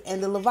Collective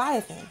and the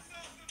Leviathan.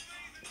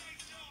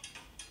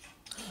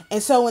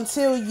 And so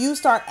until you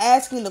start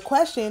asking the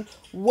question,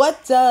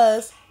 what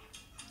does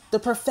the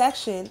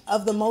perfection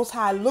of the Most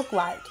High look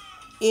like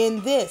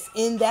in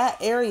that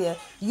area,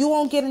 you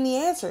won't get any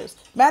answers.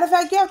 Matter of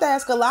fact, you have to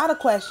ask a lot of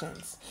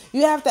questions.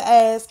 You have to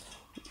ask,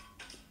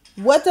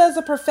 what does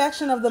the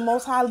perfection of the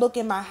Most High look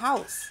in my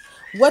house?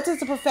 What does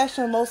the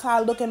perfection of the Most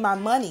High look in my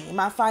money, in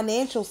my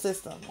financial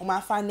system, or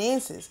my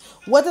finances?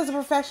 What does the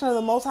perfection of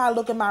the Most High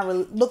look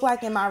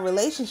like in my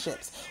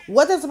relationships?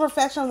 What does the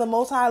perfection of the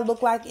Most High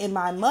look like in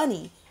my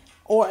money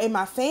or in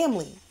my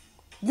family?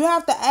 You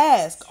have to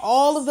ask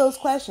all of those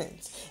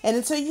questions. And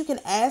until you can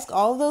ask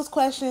all of those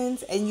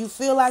questions and you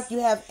feel like you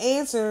have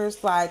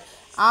answers, like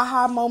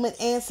aha moment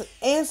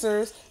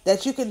answers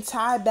that you can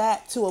tie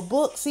back to a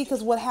book. See,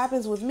 because what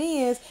happens with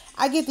me is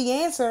I get the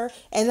answer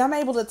and I'm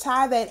able to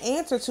tie that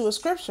answer to a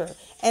scripture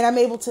and I'm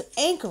able to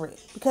anchor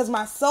it because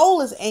my soul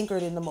is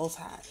anchored in the Most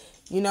High,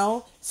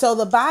 So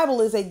the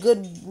Bible is a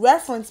good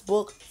reference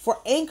book for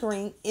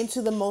anchoring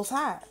into the Most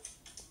High.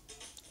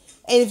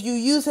 And if you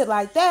use it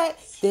like that,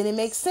 then it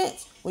makes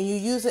sense. When you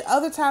use it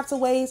other types of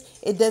ways,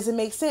 it doesn't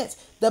make sense.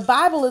 The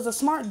Bible is a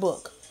smart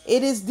book.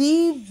 It is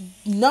the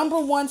number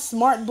one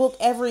smart book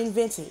ever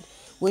invented.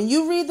 When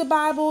you read the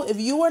Bible, if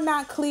you are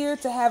not clear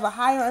to have a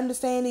higher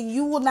understanding,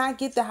 you will not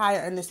get the higher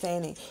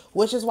understanding,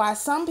 which is why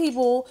some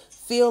people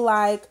feel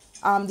like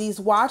these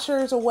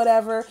watchers or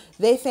whatever,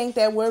 they think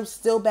that we're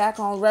still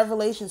back on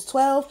Revelations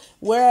 12.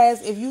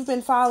 Whereas if you've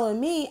been following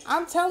me,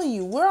 I'm telling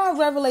you, we're on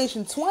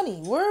Revelation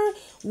 20.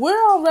 We're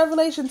on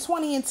Revelation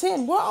 20 and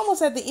 10. We're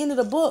almost at the end of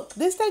the book.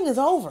 This thing is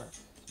over.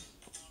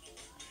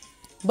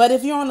 But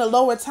if you're on the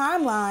lower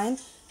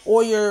timeline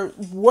or you're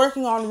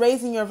working on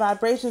raising your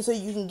vibration so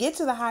you can get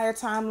to the higher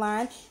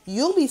timeline,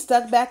 you'll be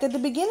stuck back at the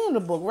beginning of the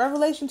book.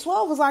 Revelation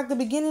 12 is like the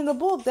beginning of the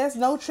book. There's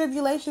no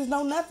tribulations,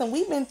 no nothing.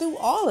 We've been through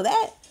all of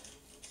that.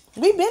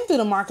 We've been through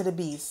the mark of the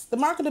beast. The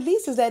mark of the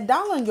beast is that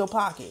dollar in your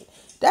pocket.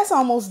 That's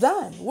almost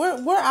done.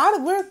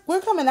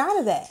 We're coming out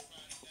of that.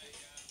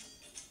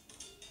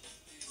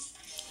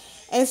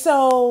 And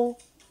so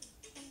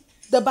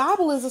the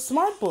Bible is a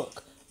smart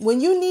book. When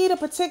you need a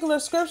particular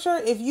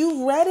scripture, if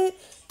you've read it,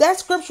 that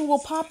scripture will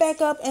pop back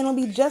up and it'll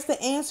be just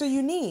the answer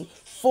you need.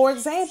 For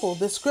example,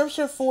 the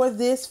scripture for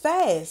this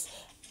fast.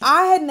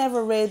 I had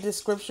never read this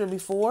scripture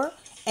before,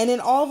 and then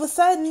all of a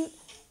sudden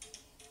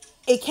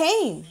it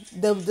came.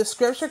 The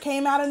scripture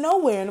came out of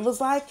nowhere, and it was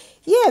like,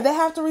 yeah, they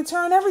have to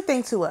return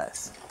everything to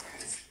us.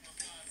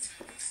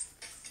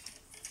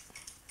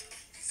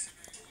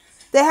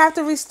 They have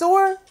to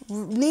restore,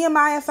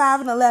 Nehemiah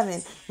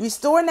 5:11.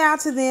 Restore now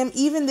to them,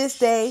 even this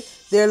day,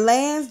 their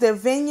lands, their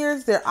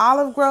vineyards, their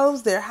olive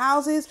groves, their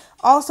houses,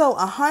 also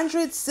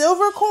 100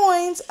 silver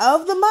coins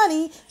of the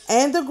money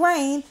and the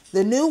grain,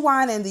 the new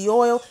wine and the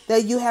oil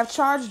that you have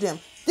charged them.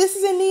 This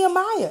is in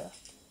Nehemiah.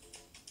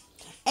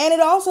 And it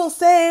also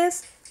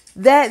says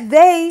that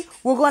they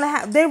were going to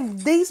have,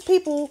 these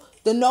people,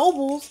 the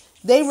nobles,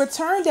 they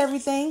returned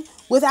everything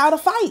without a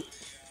fight.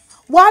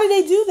 Why did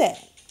they do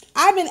that?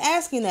 I've been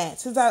asking that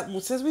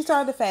since we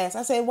started the fast.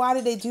 I said, why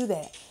did they do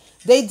that?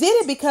 They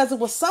did it because it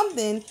was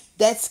something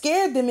that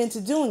scared them into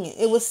doing it.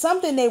 It was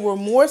something they were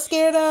more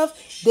scared of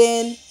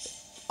than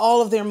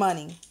all of their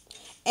money.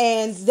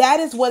 And that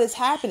is what is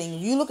happening.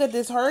 You look at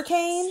this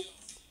hurricane.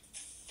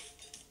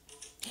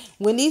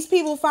 When these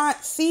people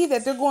see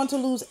that they're going to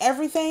lose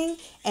everything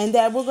and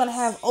that we're going to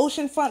have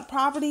oceanfront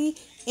property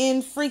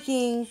in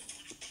freaking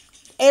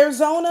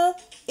Arizona,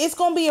 it's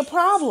going to be a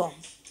problem.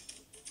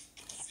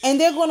 And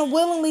they're going to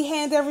willingly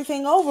hand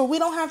everything over. We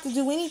don't have to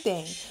do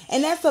anything.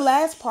 And that's the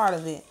last part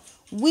of it.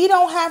 We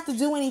don't have to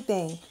do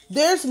anything.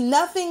 There's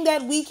nothing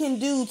that we can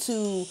do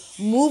to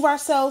move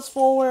ourselves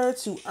forward,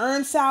 to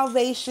earn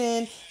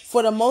salvation,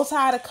 for the Most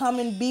High to come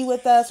and be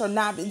with us or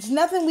not. There's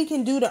nothing we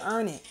can do to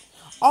earn it.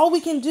 All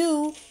we can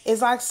do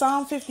is, like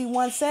Psalm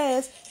 51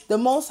 says, the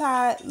Most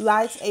High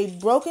likes a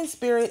broken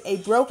spirit, a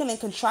broken and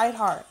contrite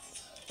heart.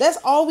 That's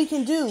all we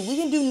can do. We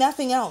can do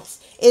nothing else.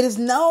 It is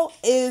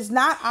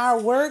not our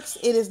works.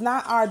 It is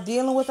not our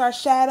dealing with our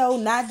shadow,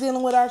 not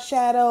dealing with our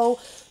shadow,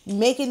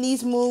 making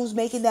these moves,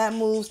 making that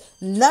moves.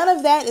 None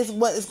of that is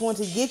what is going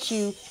to get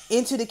you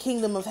into the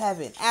kingdom of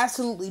heaven.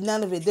 Absolutely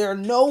none of it. There are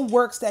no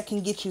works that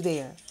can get you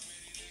there.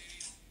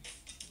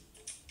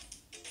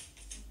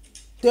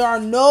 There are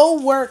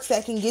no works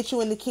that can get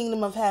you in the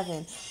kingdom of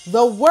heaven.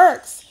 The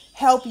works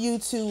help you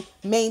to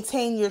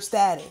maintain your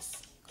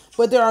status,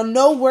 but there are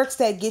no works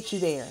that get you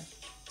there.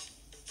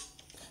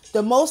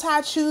 The Most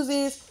High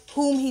chooses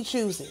whom he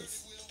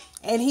chooses,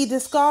 and he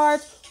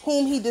discards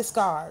whom he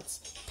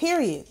discards,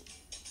 period.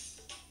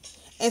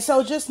 And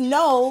so just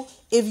know,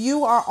 if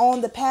you are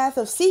on the path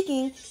of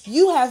seeking,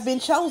 you have been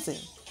chosen.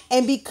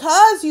 And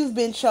because you've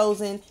been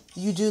chosen,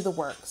 you do the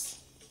works.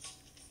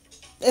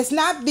 It's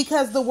not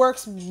because the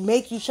works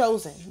make you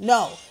chosen.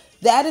 No,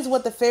 that is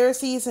what the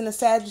Pharisees and the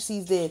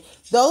Sadducees did.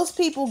 Those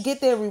people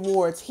get their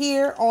rewards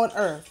here on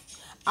earth.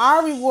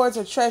 Our rewards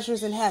are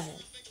treasures in heaven.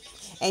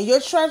 And your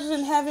treasures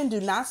in heaven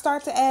do not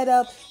start to add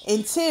up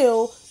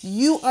until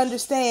you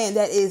understand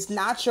that it is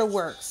not your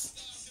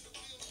works.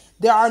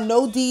 There are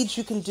no deeds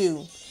you can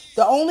do.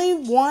 The only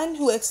one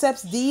who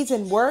accepts deeds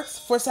and works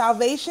for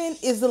salvation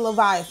is the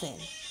Leviathan.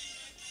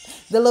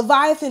 The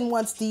Leviathan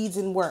wants deeds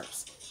and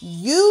works.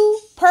 You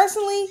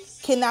personally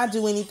cannot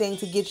do anything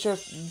to get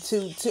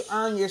to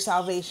earn your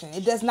salvation.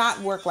 It does not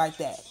work like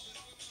that.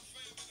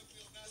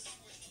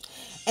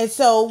 And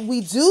so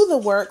we do the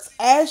works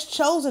as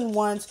chosen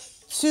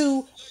ones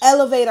to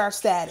elevate our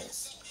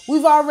status.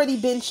 We've already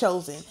been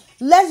chosen.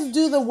 Let's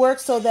do the work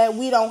so that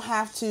we don't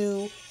have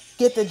to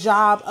get the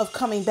job of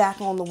coming back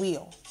on the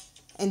wheel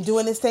and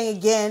doing this thing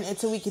again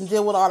until we can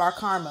deal with all our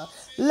karma.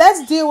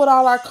 Let's deal with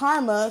all our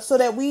karma so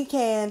that we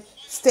can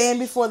stand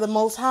before the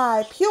Most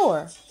High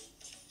pure.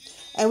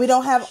 And we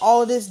don't have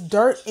all of this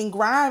dirt and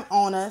grime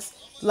on us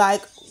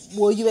like,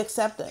 will you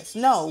accept us?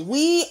 No,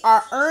 we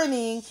are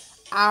earning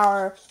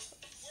our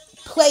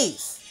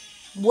place.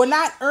 We're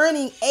not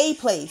earning a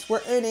place.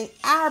 We're earning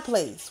our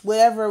place.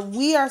 Wherever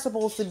we are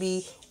supposed to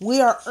be, we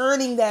are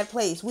earning that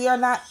place. We are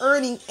not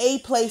earning a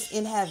place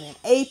in heaven.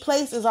 A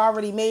place is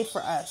already made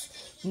for us.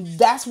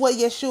 That's what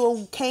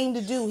Yeshua came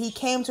to do. He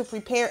came to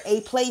prepare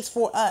a place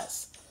for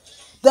us.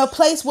 The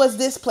place was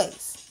this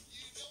place.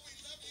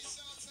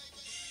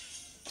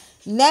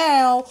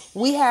 Now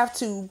we have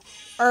to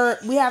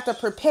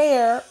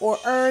prepare or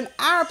earn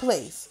our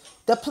place.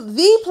 The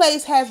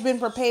place has been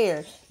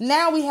prepared.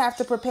 Now we have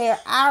to prepare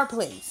our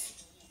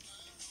place.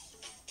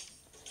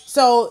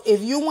 So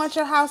if you want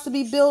your house to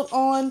be built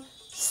on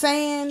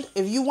sand,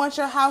 if you want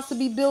your house to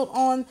be built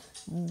on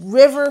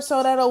river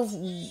so that'll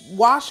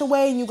wash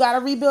away and you got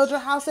to rebuild your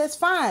house, that's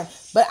fine.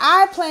 But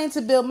I plan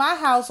to build my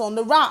house on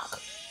the rock.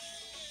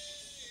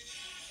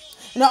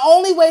 And the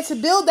only way to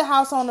build the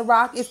house on the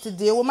rock is to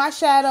deal with my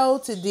shadow,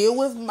 to deal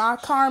with my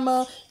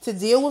karma, to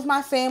deal with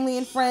my family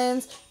and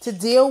friends, to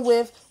deal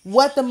with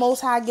what the Most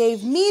High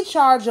gave me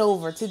charge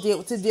over, to deal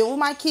with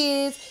my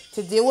kids,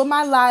 to deal with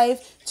my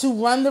life,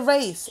 to run the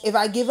race. If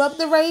I give up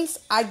the race,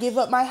 I give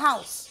up my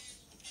house.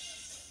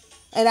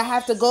 And I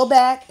have to go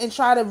back and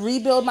try to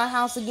rebuild my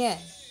house again.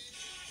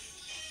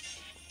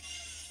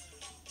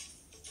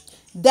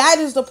 That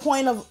is the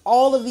point of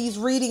all of these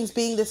readings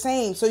being the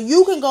same. So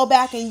you can go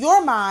back in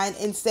your mind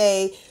and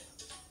say,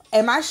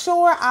 am I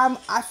sure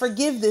I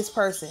forgive this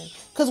person?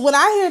 Because when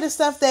I hear the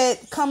stuff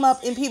that come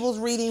up in people's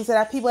readings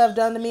that people have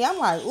done to me, I'm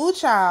like, ooh,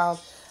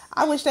 child,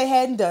 I wish they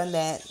hadn't done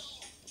that.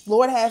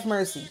 Lord have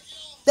mercy.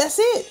 That's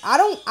it. I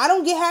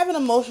don't have an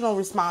emotional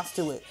response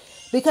to it.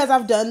 Because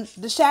I've done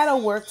the shadow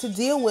work to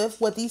deal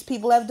with what these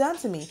people have done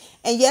to me.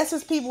 And yes,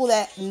 it's people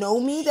that know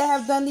me that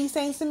have done these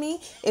things to me.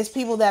 It's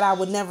people that I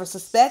would never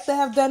suspect that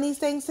have done these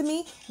things to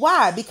me.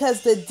 Why?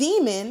 Because the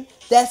demon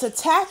that's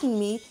attacking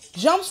me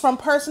jumps from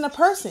person to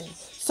person.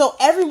 So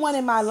everyone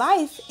in my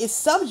life is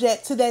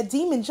subject to that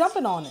demon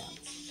jumping on them.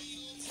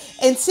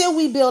 Until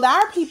we build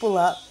our people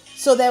up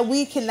so that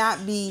we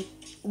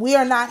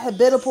are not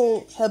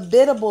habitable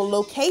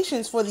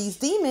locations for these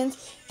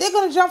demons, they're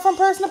going to jump from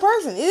person to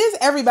person. It is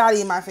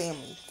everybody in my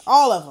family.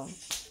 All of them.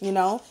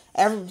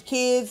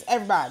 Kids,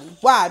 everybody.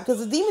 Why? Because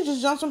the demon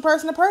just jumps from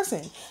person to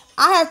person.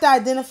 I have to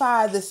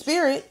identify the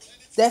spirit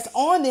that's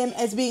on them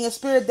as being a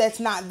spirit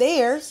that's not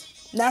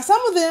theirs. Now,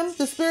 some of them,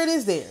 the spirit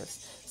is theirs.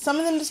 Some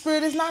of them, the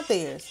spirit is not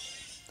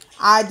theirs.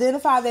 I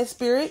identify that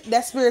spirit.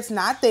 That spirit's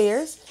not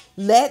theirs.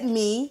 Let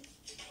me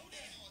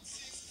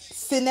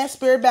send that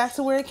spirit back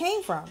to where it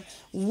came from.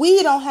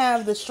 We don't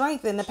have the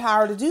strength and the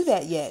power to do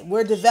that yet.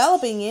 We're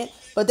developing it,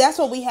 but that's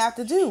what we have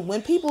to do.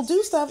 When people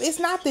do stuff, it's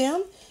not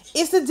them.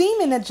 It's the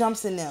demon that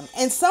jumps in them.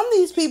 And some of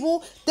these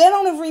people, they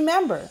don't even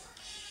remember.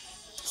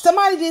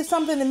 Somebody did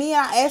something to me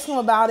and I asked them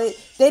about it.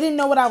 They didn't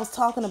know what I was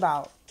talking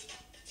about.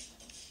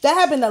 That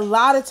happened a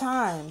lot of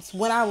times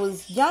when I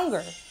was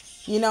younger.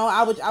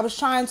 I was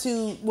trying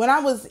to, when I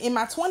was in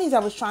my 20s, I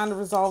was trying to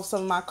resolve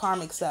some of my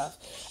karmic stuff.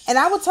 And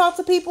I would talk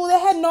to people that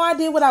had no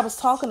idea what I was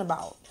talking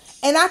about.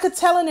 And I could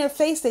tell in their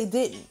face they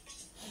didn't.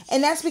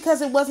 And that's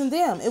because it wasn't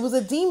them. It was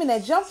a demon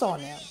that jumped on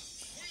them.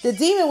 The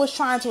demon was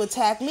trying to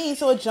attack me,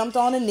 so it jumped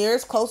on the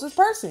nearest, closest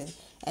person.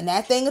 And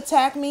that thing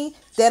attacked me.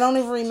 They don't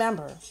even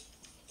remember.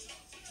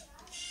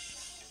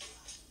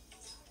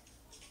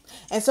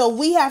 And so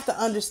we have to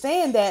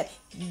understand that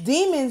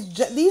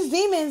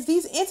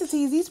these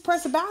entities, these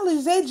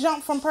principalities, they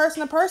jump from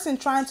person to person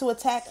trying to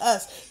attack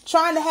us,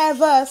 trying to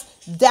have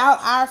us doubt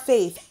our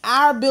faith,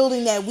 our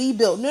building that we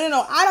built.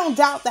 No. I don't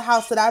doubt the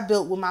house that I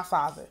built with my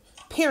father,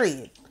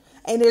 period.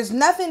 And there's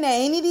nothing that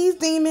any of these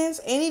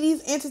demons, any of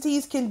these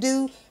entities can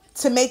do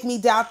to make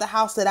me doubt the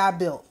house that I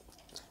built.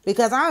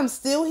 Because I'm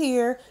still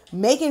here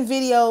making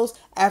videos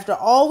after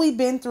all we've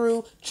been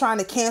through trying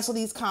to cancel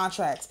these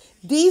contracts.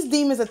 These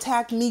demons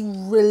attacked me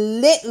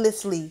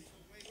relentlessly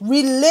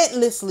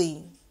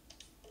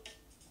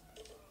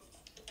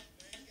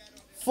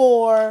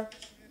for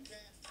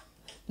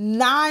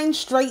 9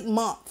 straight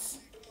months.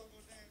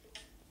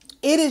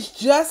 It is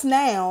just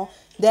now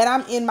that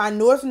I'm in my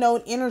North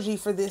Node energy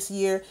for this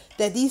year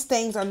that these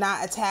things are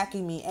not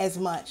attacking me as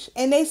much.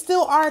 And they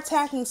still are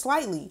attacking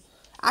slightly.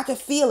 I can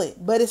feel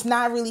it, but it's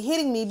not really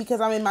hitting me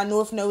because I'm in my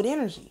North Node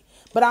energy.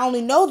 But I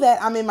only know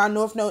that I'm in my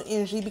North Node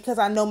energy because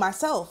I know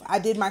myself. I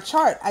did my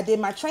chart. I did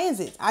my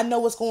transits. I know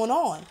what's going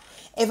on.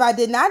 If I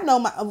did not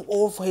know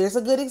or here's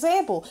a good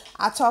example.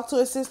 I talked to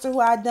a sister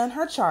who had done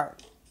her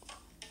chart.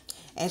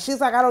 And she's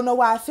like, I don't know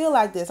why I feel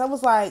like this. I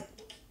was like,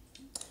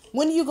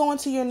 when do you go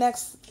into your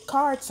next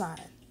card sign?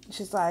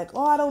 She's like,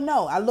 oh, I don't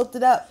know. I looked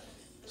it up.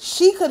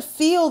 She could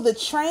feel the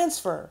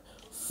transfer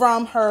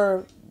from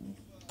her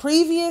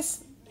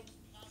previous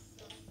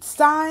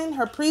sign,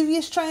 her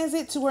previous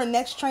transit to her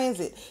next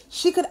transit.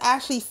 She could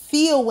actually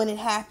feel when it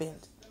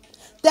happened.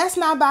 That's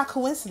not by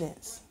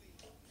coincidence.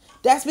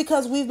 That's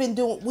because we've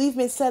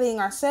been studying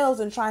ourselves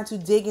and trying to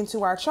dig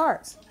into our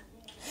charts.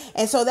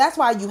 And so that's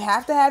why you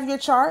have to have your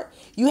chart.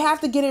 You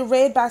have to get it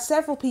read by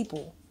several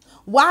people.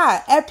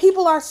 Why? And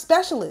people are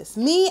specialists.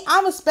 Me,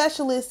 I'm a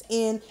specialist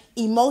in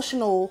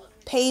emotional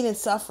pain and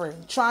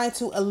suffering, trying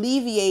to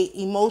alleviate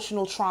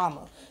emotional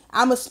trauma.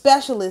 I'm a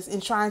specialist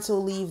in trying to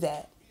alleviate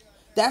that.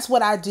 That's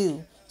what I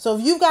do. So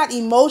if you've got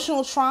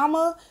emotional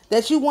trauma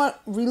that you want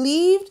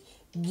relieved,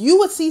 you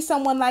would see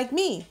someone like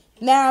me.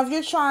 Now, if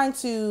you're trying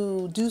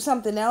to do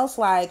something else,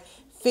 like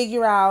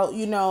figure out,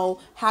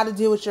 how to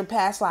deal with your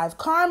past life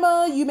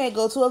karma, you may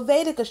go to a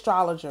Vedic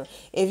astrologer.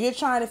 If you're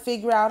trying to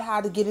figure out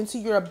how to get into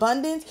your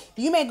abundance,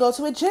 you may go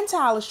to a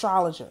Gentile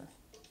astrologer.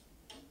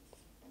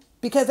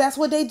 Because that's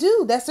what they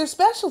do. That's their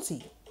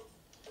specialty.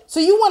 So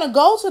you want to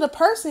go to the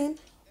person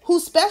who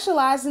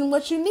specializes in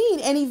what you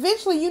need. And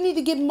eventually you need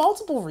to get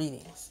multiple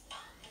readings.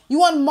 You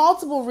want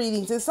multiple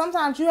readings. And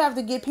sometimes you have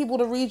to get people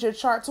to read your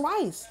chart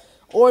twice.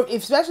 Or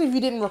especially if you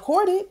didn't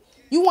record it,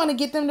 you want to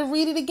get them to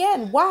read it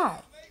again. Why?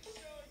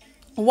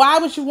 Why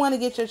would you want to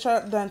get your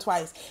chart done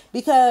twice?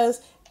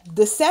 Because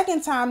the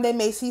second time they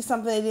may see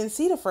something they didn't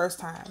see the first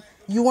time.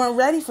 You weren't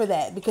ready for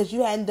that because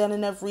you hadn't done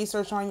enough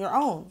research on your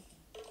own.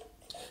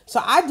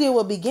 So I deal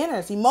with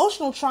beginners.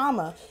 Emotional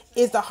trauma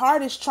is the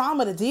hardest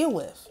trauma to deal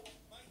with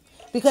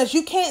because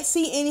you can't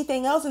see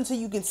anything else until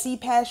you can see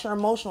past your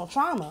emotional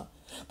trauma.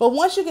 But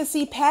once you can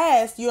see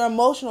past your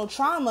emotional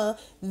trauma,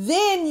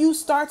 then you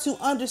start to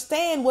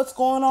understand what's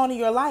going on in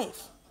your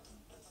life.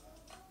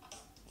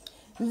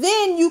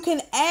 Then you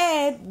can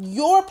add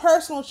your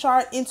personal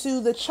chart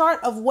into the chart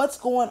of what's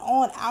going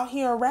on out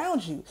here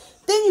around you.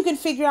 Then you can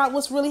figure out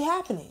what's really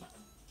happening.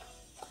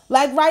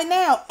 Like right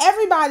now,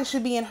 everybody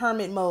should be in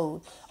hermit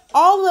mode.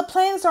 All of the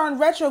planets are in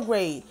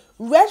retrograde.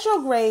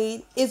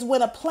 Retrograde is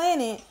when a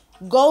planet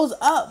goes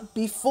up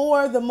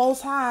before the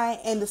Most High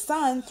and the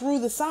sun, through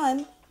the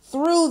sun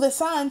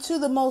to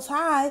the Most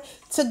High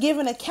to give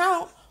an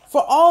account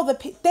for all the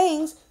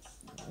things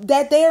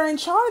that they're in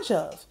charge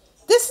of.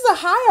 This is a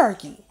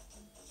hierarchy.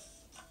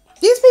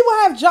 These people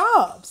have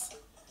jobs.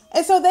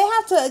 And so they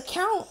have to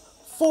account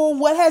for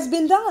what has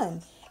been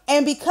done.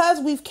 And because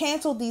we've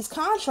canceled these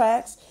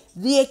contracts,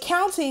 the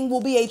accounting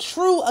will be a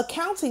true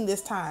accounting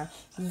this time.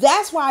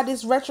 That's why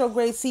this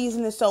retrograde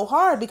season is so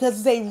hard, because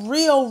it's a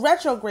real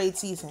retrograde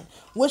season,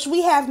 which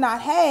we have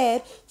not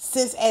had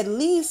since at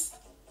least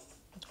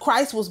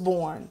Christ was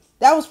born.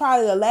 That was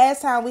probably the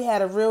last time we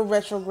had a real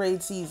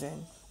retrograde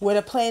season where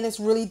the planets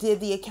really did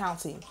the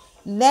accounting.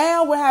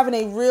 Now we're having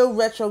a real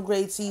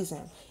retrograde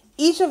season.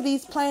 Each of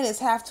these planets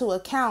have to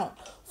account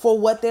for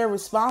what they're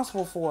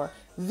responsible for.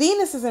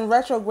 Venus is in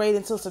retrograde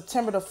until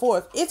September the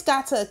 4th. It's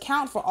got to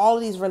account for all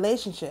of these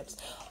relationships.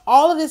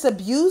 All of this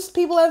abuse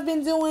people have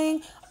been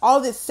doing, all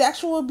this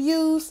sexual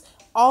abuse,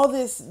 all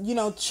this,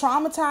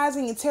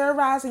 traumatizing and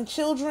terrorizing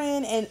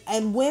children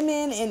and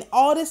women and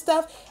all this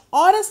stuff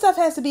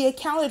has to be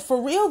accounted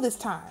for real this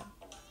time.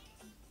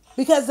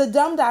 Because the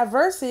Dumb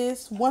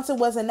Diverses, once it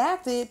was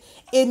enacted,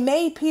 it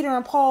made Peter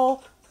and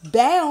Paul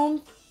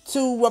bound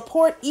to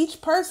report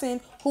each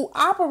person who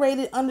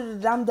operated under the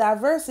Dumb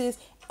Diverses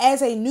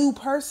as a new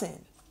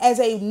person, as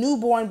a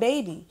newborn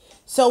baby.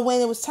 So when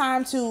it was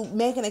time to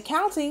make an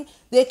accounting,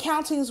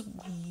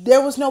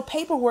 there was no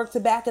paperwork to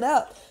back it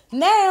up.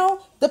 Now,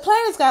 the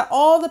planets got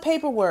all the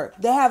paperwork.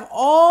 They have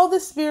all the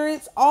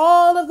spirits,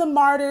 all of the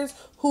martyrs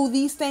who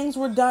these things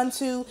were done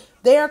to.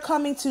 They are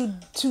coming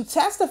to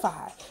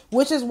testify,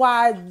 which is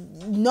why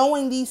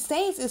knowing these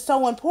saints is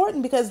so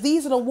important, because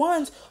these are the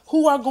ones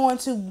who are going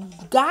to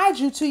guide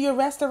you to your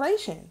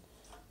restoration.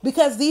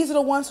 Because these are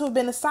the ones who have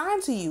been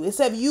assigned to you,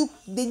 except you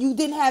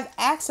didn't have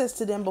access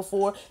to them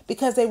before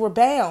because they were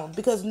bound.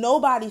 Because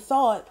nobody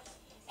thought,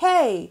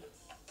 hey,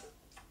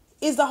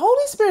 is the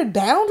Holy Spirit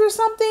bound or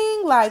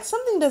something? Like,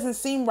 something doesn't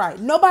seem right.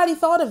 Nobody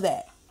thought of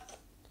that.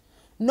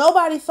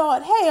 Nobody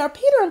thought, hey, are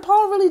Peter and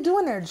Paul really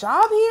doing their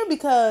job here?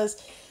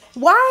 Because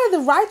why are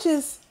the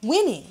righteous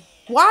winning?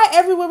 Why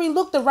everywhere we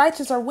look, the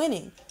righteous are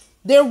winning?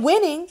 They're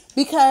winning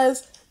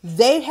because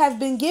they have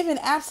been given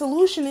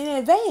absolution in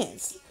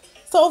advance.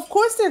 So of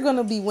course they're going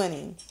to be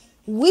winning.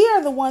 We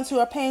are the ones who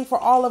are paying for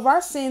all of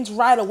our sins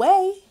right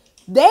away.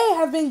 They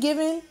have been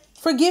given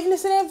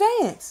forgiveness in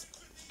advance.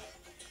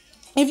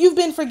 If you've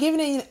been forgiven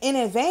in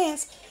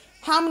advance,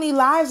 how many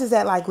lives is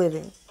that like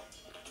living?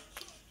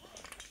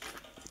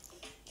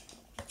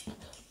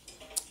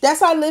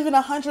 That's like living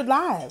 100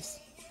 lives.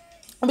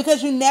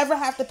 Because you never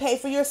have to pay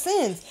for your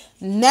sins.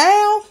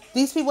 Now,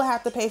 these people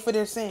have to pay for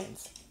their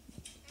sins.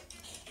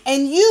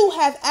 And you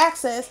have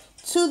access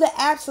to the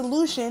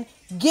absolution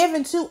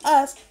given to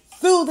us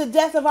through the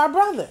death of our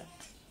brother.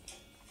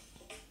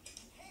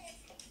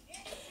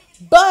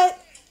 But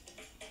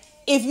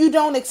if you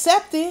don't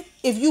accept it,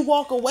 if you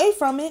walk away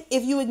from it,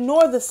 if you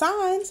ignore the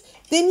signs,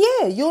 then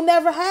yeah, you'll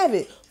never have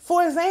it.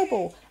 For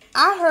example,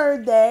 I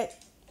heard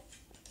that,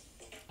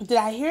 did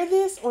I hear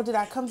this or did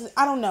I come to,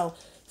 I don't know.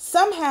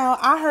 Somehow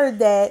I heard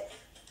that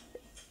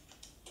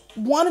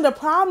one of the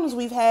problems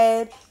we've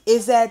had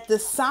is that the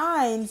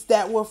signs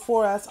that were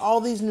for us, all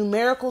these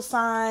numerical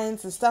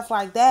signs and stuff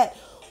like that,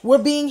 were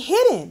being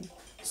hidden.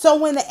 So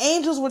when the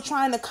angels were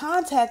trying to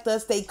contact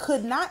us, they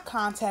could not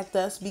contact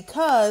us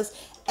because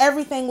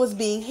everything was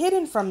being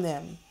hidden from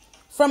them,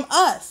 from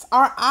us.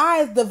 Our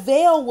eyes, the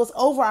veil was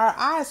over our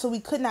eyes, so we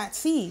could not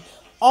see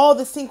all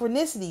the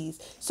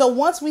synchronicities. So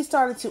once we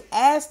started to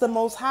ask the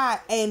Most High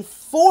and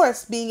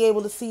force being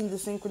able to see the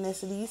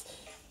synchronicities,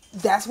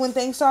 that's when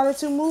things started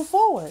to move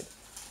forward.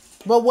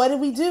 But what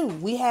did we do?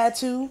 We had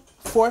to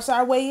force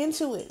our way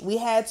into it. We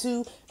had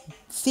to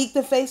seek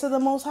the face of the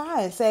Most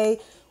High and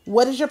say,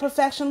 what does your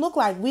perfection look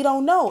like? We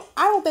don't know.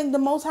 I don't think the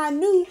Most High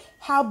knew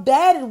how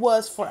bad it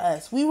was for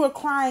us. We were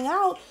crying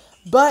out,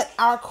 but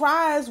our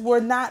cries were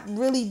not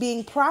really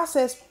being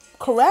processed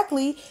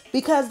correctly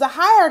because the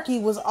hierarchy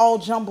was all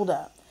jumbled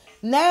up.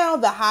 Now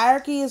the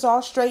hierarchy is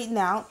all straightened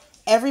out.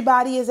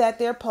 Everybody is at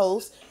their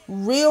post.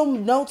 Real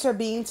notes are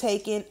being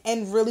taken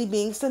and really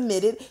being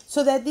submitted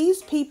so that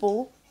these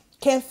people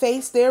can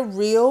face their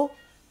real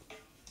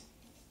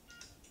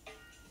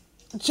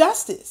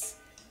justice.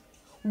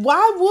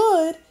 Why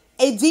would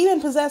a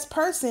demon-possessed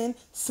person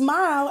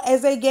smile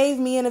as they gave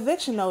me an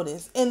eviction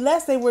notice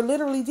unless they were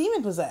literally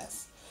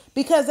demon-possessed?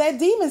 Because that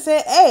demon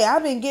said, hey,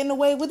 I've been getting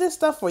away with this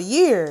stuff for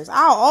years.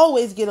 I'll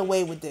always get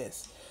away with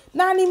this.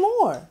 Not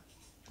anymore.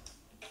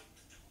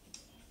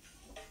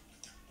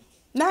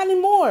 Not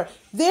anymore.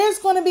 There's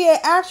going to be an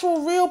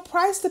actual real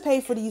price to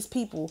pay for these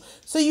people.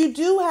 So you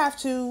do have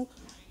to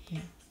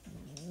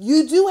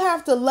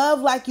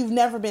love like you've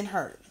never been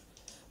hurt.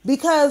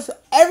 Because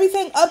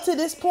everything up to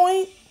this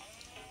point,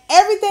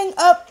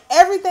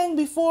 everything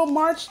before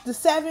March the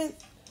 7th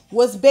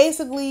was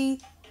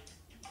basically,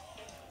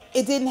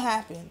 it didn't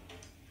happen.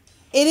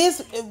 It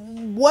is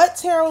what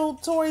Terrell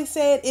Torrey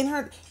said in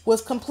her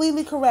was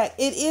completely correct.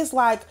 It is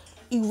like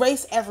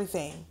erase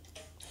everything.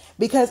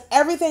 Because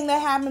everything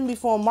that happened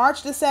before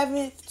March the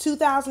 7th,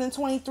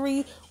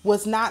 2023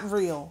 was not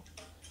real.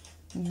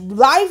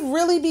 Life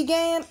really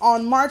began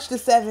on March the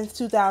 7th,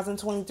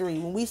 2023.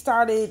 When we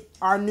started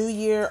our new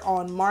year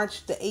on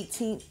March the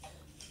 18th,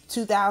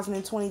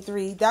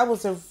 2023, that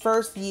was the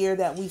first year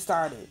that we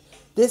started.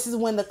 This is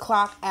when the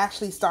clock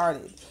actually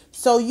started.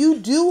 So you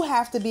do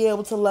have to be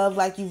able to love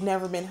like you've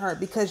never been hurt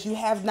because you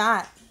have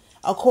not.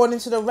 According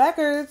to the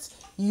records,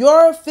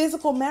 your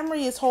physical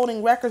memory is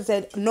holding records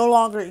that no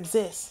longer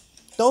exist.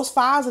 Those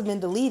files have been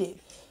deleted,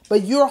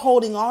 but you're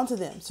holding on to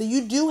them. So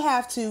you do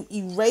have to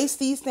erase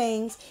these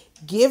things,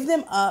 give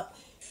them up,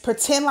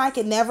 pretend like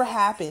it never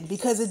happened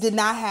because it did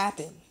not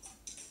happen.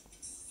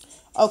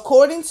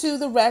 According to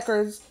the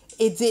records,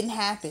 it didn't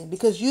happen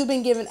because you've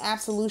been given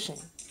absolution.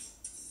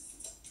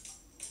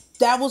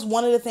 That was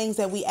one of the things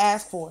that we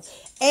asked for.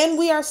 And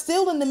we are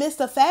still in the midst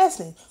of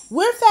fasting.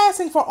 We're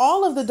fasting for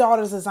all of the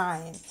daughters of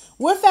Zion.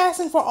 We're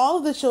fasting for all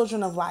of the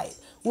children of light.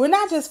 We're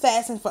not just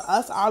fasting for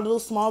us, our little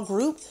small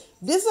group.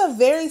 This is a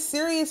very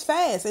serious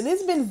fast. And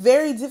it's been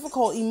very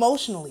difficult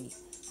emotionally.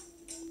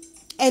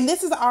 And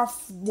this is our,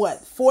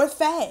 fourth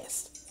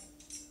fast.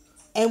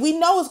 And we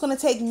know it's going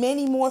to take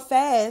many more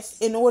fasts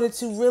in order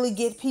to really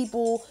get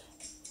people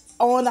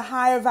on a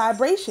higher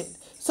vibration.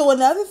 So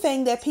another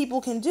thing that people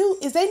can do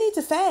is they need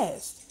to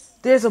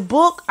fast. There's a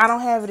book, I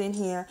don't have it in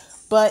here,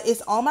 but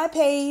it's on my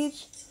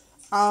page.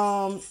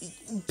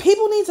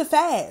 People need to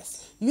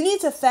fast. You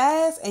need to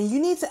fast and you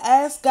need to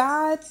ask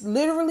God,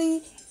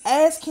 literally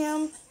ask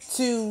him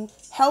to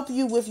help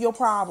you with your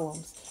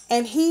problems.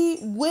 And he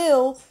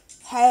will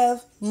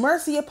have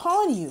mercy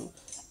upon you.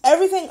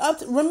 Everything up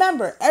to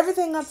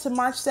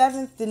March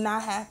 7th did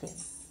not happen.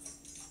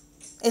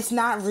 It's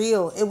not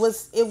real.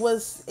 It's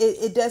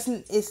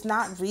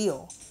not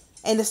real.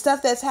 And the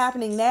stuff that's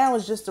happening now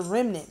is just the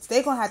remnants.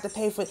 They're going to have to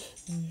pay for it.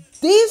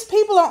 These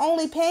people are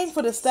only paying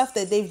for the stuff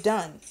that they've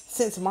done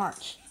since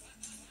March.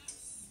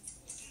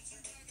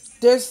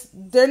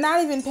 They're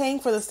not even paying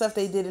for the stuff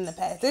they did in the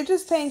past. They're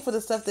just paying for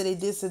the stuff that they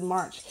did since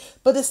March.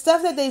 But the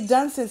stuff that they've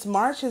done since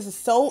March is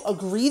so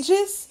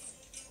egregious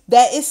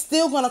that it's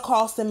still going to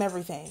cost them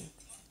everything.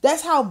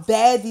 That's how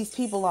bad these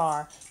people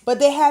are. But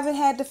they haven't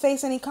had to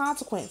face any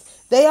consequence.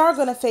 They are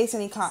going to face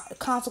any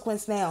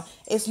consequence now.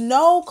 It's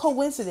no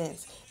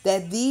coincidence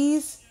that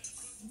these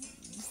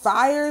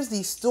fires,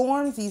 these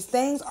storms, these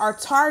things are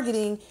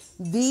targeting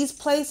these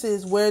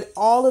places where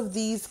all of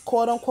these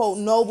quote unquote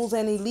nobles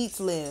and elites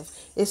live.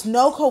 It's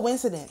no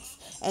coincidence.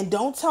 And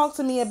don't talk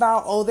to me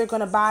about, oh, they're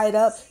going to buy it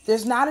up.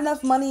 There's not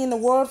enough money in the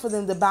world for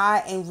them to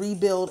buy and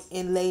rebuild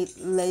in Leina.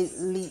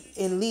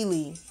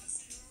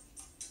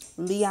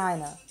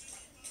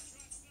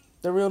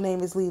 The real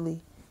name is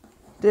Lily.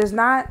 There's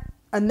not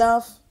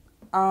enough.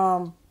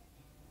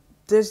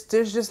 There's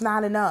just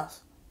not enough.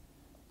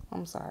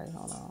 I'm sorry.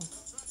 Hold on.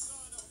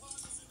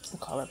 I'll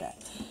call her back.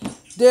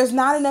 There's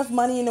not enough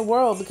money in the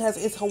world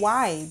because it's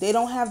Hawaii. They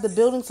don't have the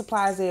building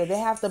supplies there. They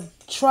have to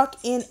truck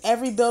in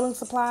every building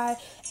supply,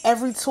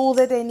 every tool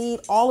that they need,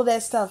 all of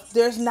that stuff.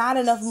 There's not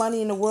enough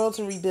money in the world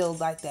to rebuild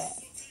like that.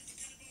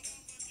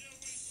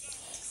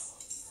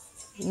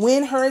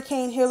 When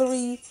Hurricane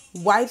Hillary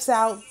wipes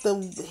out the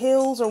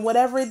hills or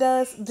whatever it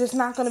does, there's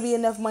not going to be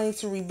enough money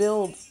to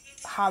rebuild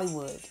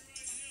Hollywood.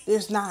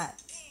 There's not.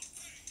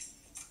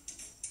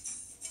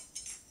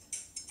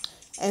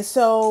 And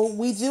so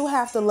we do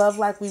have to love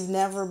like we've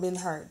never been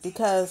hurt,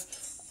 because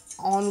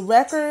on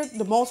record,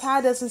 the Most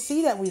High doesn't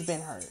see that we've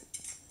been hurt.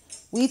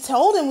 We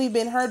told him we've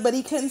been hurt, but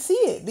he couldn't see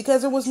it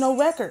because there was no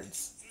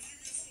records.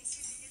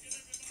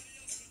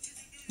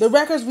 The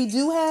records we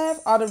do have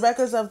are the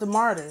records of the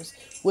martyrs,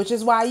 which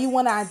is why you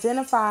want to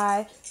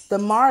identify the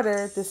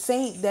martyr, the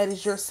saint that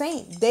is your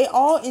saint. They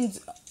all,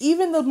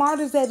 even the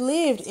martyrs that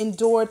lived,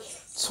 endured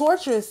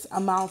torturous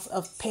amounts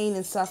of pain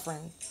and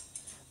suffering.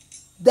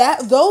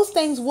 Those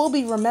things will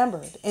be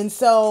remembered. And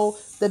so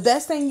the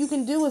best thing you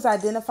can do is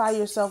identify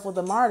yourself with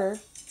a martyr.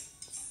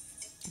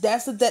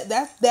 That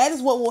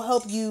is what will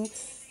help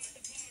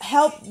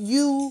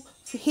you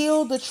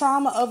heal the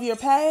trauma of your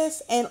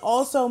past and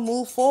also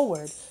move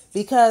forward,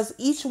 because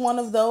each one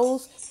of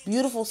those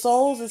beautiful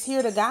souls is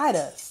here to guide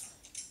us.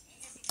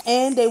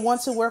 And they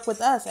want to work with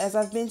us. As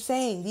I've been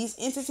saying, these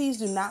entities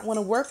do not want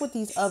to work with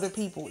these other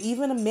people.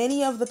 Even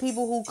many of the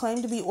people who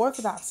claim to be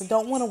Orthodox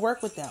don't want to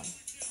work with them,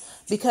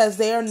 because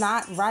they are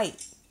not right.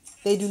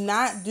 They do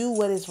not do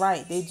what is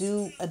right. They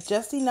do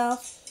just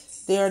enough.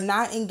 They are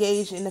not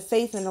engaged in the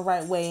faith in the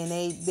right way.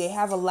 And they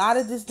have a lot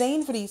of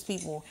disdain for these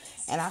people.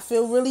 And I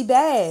feel really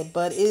bad,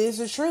 but it is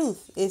the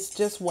truth. It's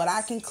just what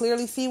I can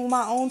clearly see with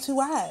my own two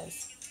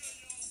eyes.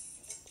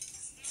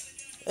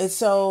 And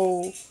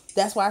so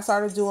that's why I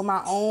started doing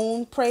my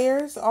own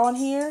prayers on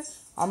here.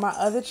 On my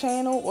other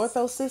channel,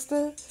 Ortho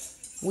Sister,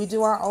 we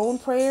do our own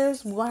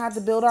prayers. We're going to have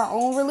to build our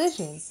own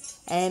religion.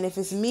 And if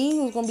it's me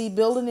who's going to be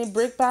building it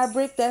brick by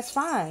brick, that's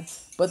fine.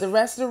 But the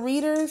rest of the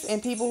readers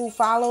and people who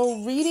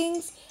follow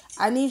readings,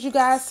 I need you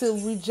guys to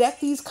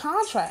reject these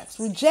contracts.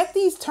 Reject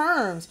these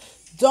terms.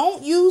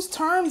 Don't use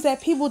terms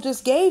that people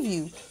just gave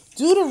you.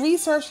 Do the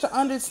research to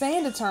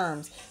understand the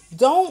terms.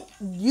 Don't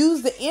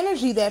use the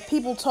energy that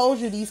people told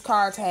you these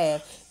cards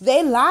have.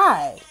 They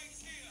lied.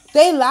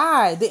 They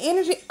lied. The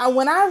energy,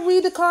 when I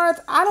read the cards,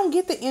 I don't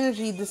get the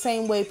energy the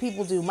same way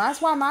people do.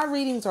 That's why my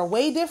readings are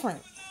way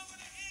different.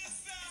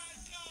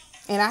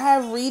 And I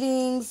have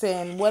readings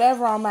and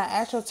whatever on my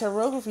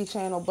astrotarography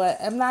channel, but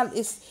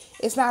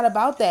it's not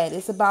about that.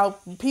 It's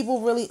about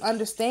people really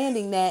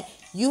understanding that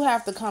you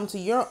have to come to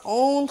your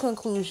own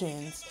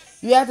conclusions.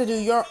 You have to do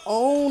your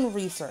own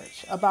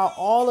research about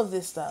all of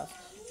this stuff.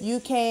 You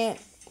can't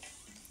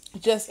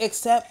just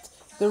accept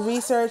the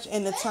research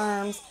in the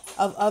terms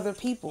of other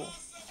people.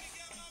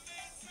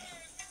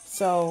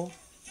 So,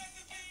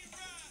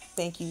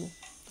 thank you.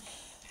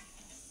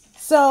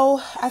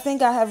 So, I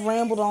think I have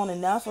rambled on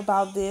enough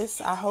about this.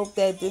 I hope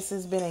that this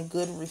has been a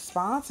good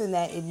response and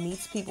that it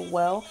meets people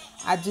well.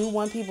 I do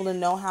want people to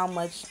know how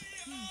much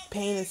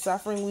pain and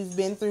suffering we've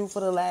been through for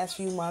the last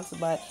few months,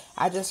 but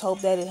I just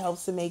hope that it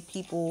helps to make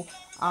people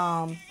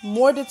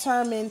more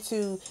determined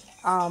to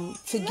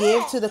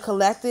give to the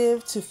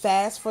collective, to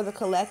fast for the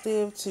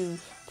collective, to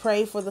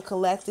pray for the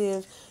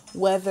collective,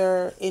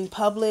 whether in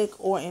public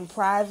or in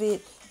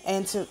private,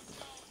 and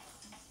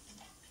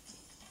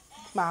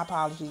my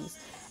apologies.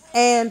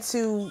 And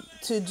to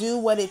do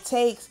what it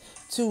takes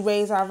to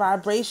raise our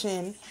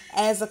vibration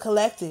as a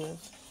collective.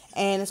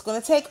 And it's going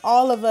to take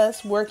all of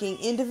us working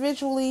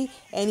individually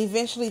and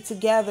eventually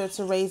together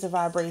to raise a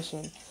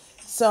vibration.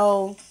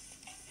 So,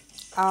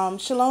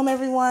 shalom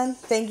everyone.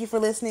 Thank you for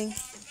listening.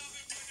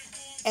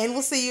 And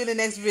we'll see you in the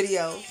next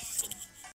video.